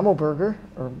get a mammal burger,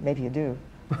 or maybe you do.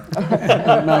 Or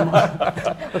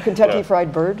Kentucky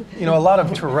Fried Bird. A lot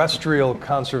of terrestrial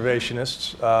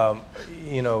conservationists,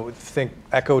 think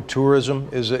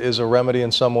ecotourism is a remedy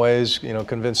in some ways.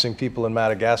 Convincing people in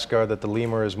Madagascar that the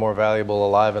lemur is more valuable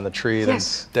alive in the tree than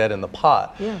dead in the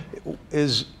pot. Yeah.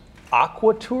 Is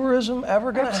aquatourism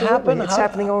ever going to happen? It's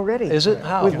happening already. Is it?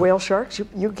 How? With whale sharks,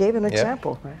 you gave an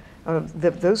example.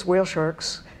 Those whale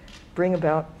sharks bring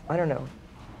about, I don't know,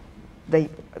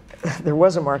 there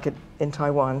was a market in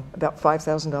Taiwan, about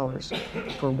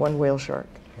 $5,000 for one whale shark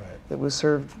that was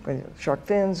served with shark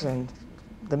fins and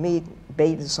the meat.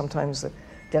 Bait is sometimes the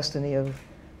destiny of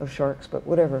sharks, but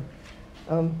whatever.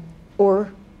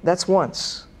 Or that's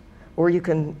once. Or you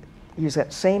can use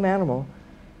that same animal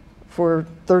for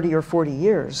 30 or 40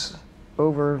 years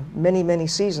over many, many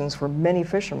seasons for many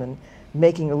fishermen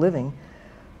making a living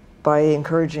by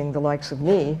encouraging the likes of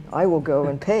me. I will go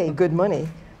and pay good money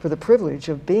for the privilege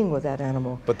of being with that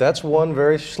animal. But that's one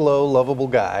very slow, lovable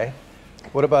guy.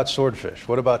 What about swordfish?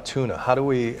 What about tuna? How do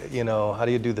we, how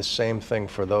do you do the same thing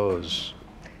for those?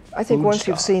 I think once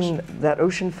you've seen that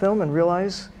ocean film and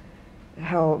realize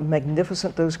how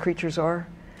magnificent those creatures are,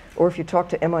 or if you talk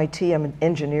to MIT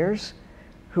engineers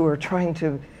who are trying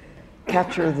to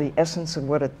capture the essence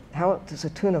of how does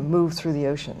a tuna move through the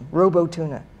ocean?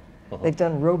 Robo-tuna. They've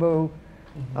done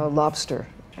robo-lobster.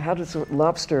 How does a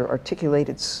lobster articulate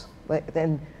its,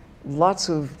 and lots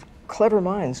of clever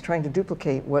minds trying to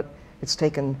duplicate what it's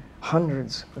taken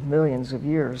hundreds of millions of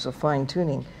years of fine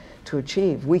tuning to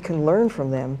achieve. We can learn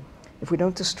from them if we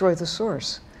don't destroy the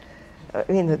source. I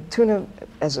mean, the tuna,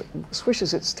 as it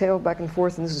swishes its tail back and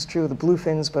forth, and this is true of the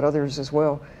bluefins, but others as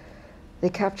well, they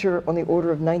capture on the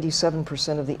order of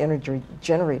 97% of the energy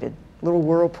generated. Little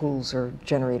whirlpools are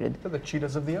generated. They're the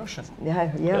cheetahs of the ocean. Yeah.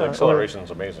 The acceleration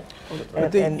is amazing.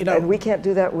 And we can't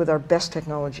do that with our best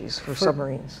technologies for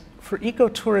submarines. For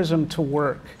ecotourism to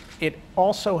work, it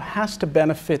also has to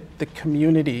benefit the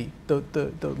community,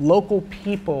 the local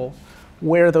people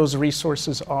where those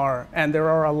resources are. And there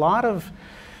are a lot of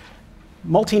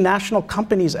multinational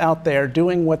companies out there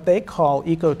doing what they call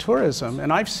ecotourism,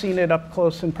 and I've seen it up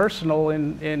close and personal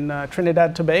in Trinidad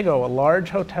and Tobago. A large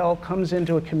hotel comes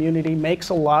into a community, makes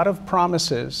a lot of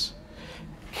promises,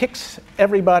 kicks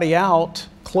everybody out,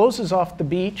 closes off the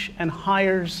beach, and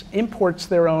imports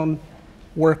their own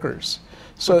workers.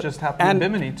 So it just happened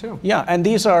in Bimini too. Yeah, and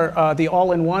these are the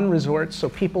all-in-one resorts, so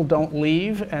people don't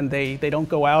leave and they don't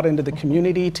go out into the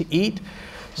community to eat.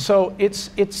 So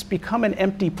it's become an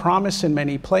empty promise in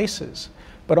many places.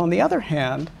 But on the other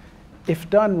hand, if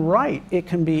done right, it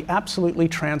can be absolutely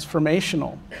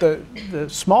transformational. The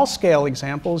small-scale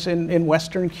examples in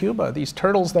Western Cuba, these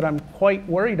turtles that I'm quite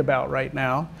worried about right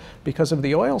now because of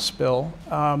the oil spill,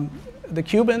 the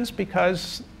Cubans,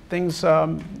 because things,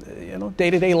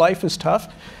 day-to-day life is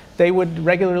tough, they would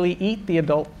regularly eat the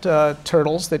adult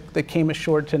turtles that came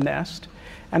ashore to nest.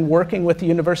 And working with the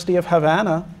University of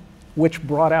Havana, which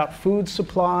brought out food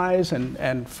supplies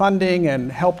and funding and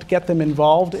helped get them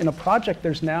involved in a project.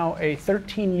 There's now a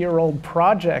 13-year-old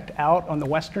project out on the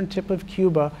western tip of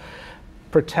Cuba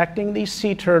protecting these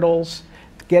sea turtles,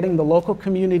 getting the local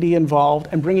community involved,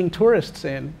 and bringing tourists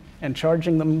in and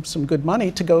charging them some good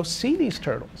money to go see these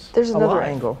turtles. There's another alive.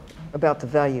 angle about the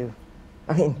value.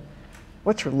 I mean,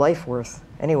 what's your life worth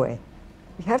anyway?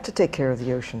 We have to take care of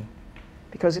the ocean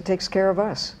because it takes care of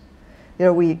us. You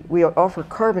know, we offer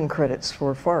carbon credits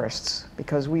for forests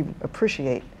because we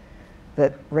appreciate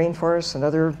that rainforests and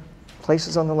other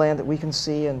places on the land that we can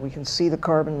see, and we can see the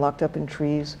carbon locked up in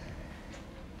trees.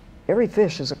 Every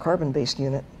fish is a carbon-based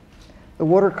unit. The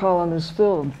water column is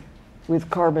filled with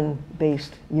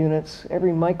carbon-based units.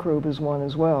 Every microbe is one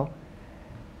as well.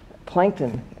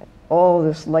 Plankton, all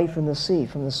this life in the sea,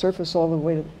 from the surface all the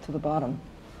way to the bottom.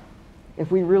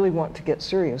 If we really want to get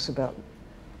serious about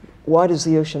why does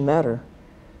the ocean matter,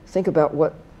 think about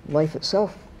what life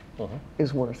itself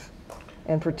is worth,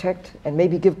 and protect and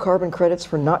maybe give carbon credits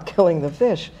for not killing the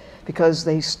fish because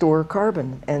they store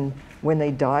carbon, and when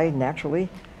they die naturally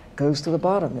goes to the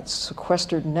bottom. It's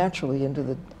sequestered naturally into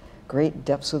the great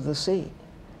depths of the sea,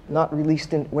 not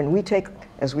released in, when we take,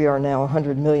 as we are now,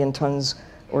 100 million tons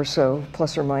or so,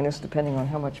 plus or minus, depending on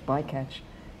how much bycatch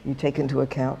you take into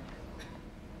account,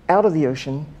 out of the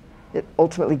ocean. It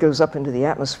ultimately goes up into the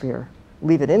atmosphere.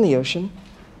 Leave it in the ocean,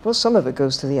 well, some of it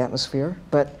goes to the atmosphere,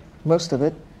 but most of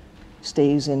it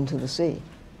stays into the sea.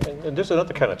 And there's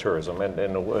another kind of tourism,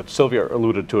 and what Sylvia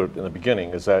alluded to it in the beginning,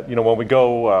 is that, you know, when we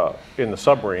go in the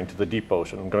submarine to the deep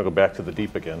ocean, I'm going to go back to the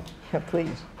deep again.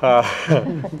 Please.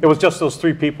 It was just those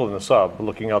 3 people in the sub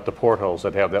looking out the portholes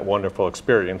that have that wonderful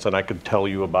experience, and I could tell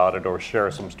you about it or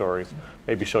share some stories,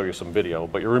 maybe show you some video,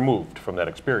 but you're removed from that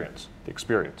experience, the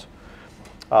experience.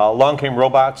 Along came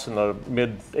robots in the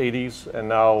mid-'80s, and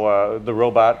now the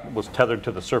robot was tethered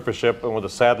to the surface ship, and with a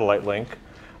satellite link,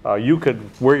 you could,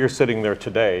 where you're sitting there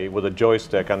today, with a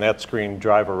joystick on that screen,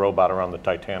 drive a robot around the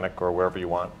Titanic or wherever you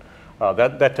want.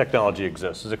 That technology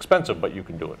exists. It's expensive, but you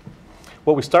can do it.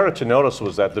 What we started to notice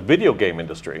was that the video game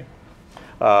industry,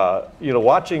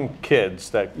 watching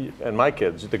kids, and my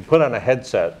kids, they put on a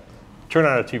headset, turn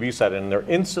on a TV set, and they're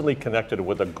instantly connected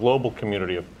with a global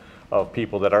community of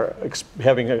people that are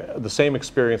having the same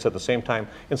experience at the same time.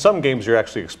 In some games, you're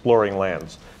actually exploring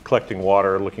lands, collecting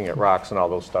water, looking at rocks and all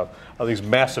those stuff. These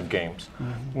massive games.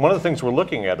 One of the things we're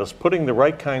looking at is putting the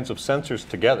right kinds of sensors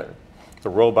together, the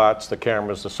robots, the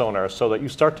cameras, the sonars, so that you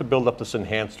start to build up this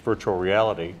enhanced virtual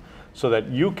reality so that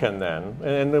you can then,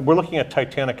 and we're looking at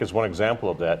Titanic as one example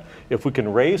of that, if we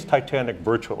can raise Titanic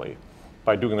virtually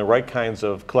by doing the right kinds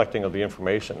of collecting of the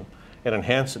information and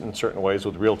enhance it in certain ways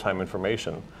with real-time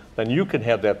information, then you can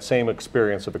have that same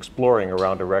experience of exploring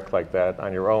around a wreck like that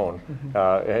on your own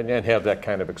and have that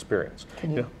kind of experience.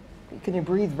 Can you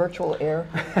breathe virtual air?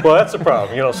 Well, that's the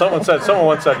problem. You know, someone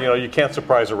once said, you know, you can't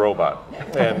surprise a robot,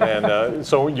 and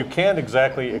so you can't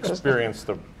exactly experience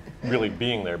the really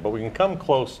being there, but we can come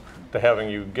close to having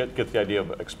you get the idea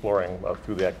of exploring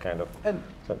through that kind of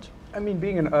sense. I mean,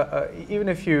 being even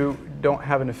if you don't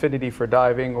have an affinity for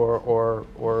diving or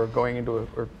going into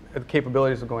or the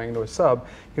capabilities of going into a sub,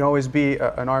 you can always be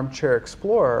an armchair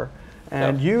explorer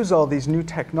and use all these new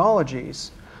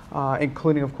technologies,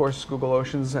 including, of course, Google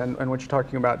Oceans and what you're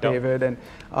talking about, David, and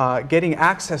getting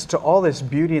access to all this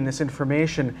beauty and this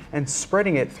information and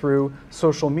spreading it through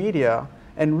social media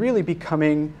and really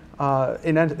becoming,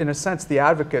 in a sense, the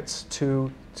advocates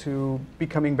to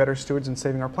becoming better stewards and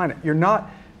saving our planet. You're not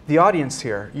the audience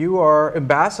here. You are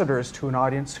ambassadors to an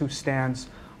audience who stands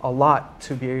a lot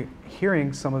to be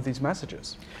hearing some of these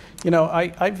messages. You know,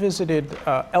 I visited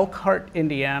Elkhart,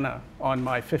 Indiana on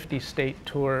my 50-state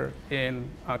tour in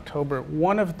October.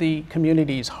 One of the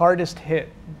communities hardest hit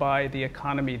by the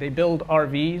economy. They build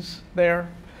RVs there.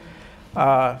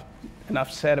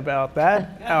 Enough said about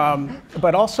that.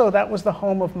 But also that was the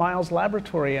home of Miles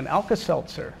Laboratory and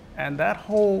Alka-Seltzer. And that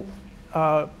whole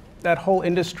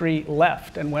industry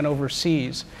left and went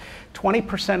overseas.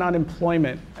 20%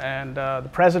 unemployment, and the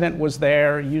president was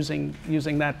there using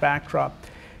that backdrop.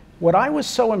 What I was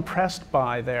so impressed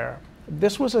by there,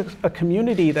 this was a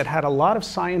community that had a lot of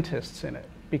scientists in it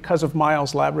because of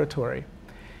Miles Laboratory.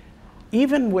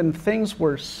 Even when things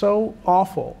were so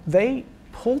awful, they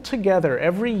pulled together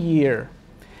every year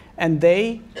And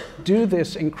they do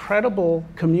this incredible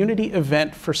community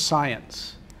event for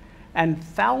science. And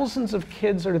thousands of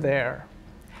kids are there.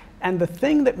 And the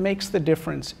thing that makes the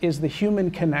difference is the human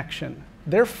connection.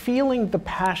 They're feeling the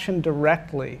passion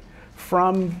directly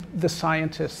from the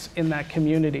scientists in that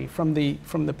community, from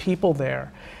the people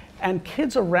there. And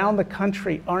kids around the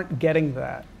country aren't getting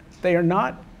that. They are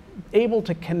not able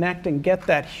to connect and get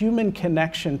that human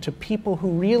connection to people who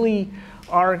really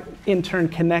are in turn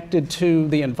connected to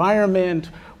the environment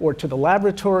or to the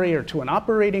laboratory or to an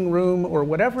operating room or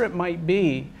whatever it might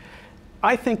be.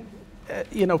 I think,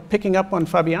 picking up on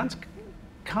Fabien's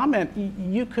comment,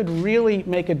 you could really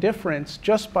make a difference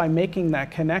just by making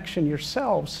that connection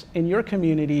yourselves in your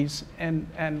communities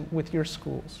and with your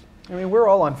schools. I mean, we're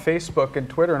all on Facebook and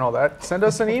Twitter and all that. Send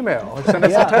us an email or send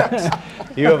us a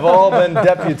text. You have all been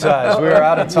deputized. We are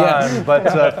out of time, but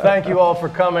thank you all for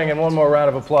coming, and one more round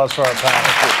of applause for our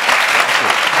panel.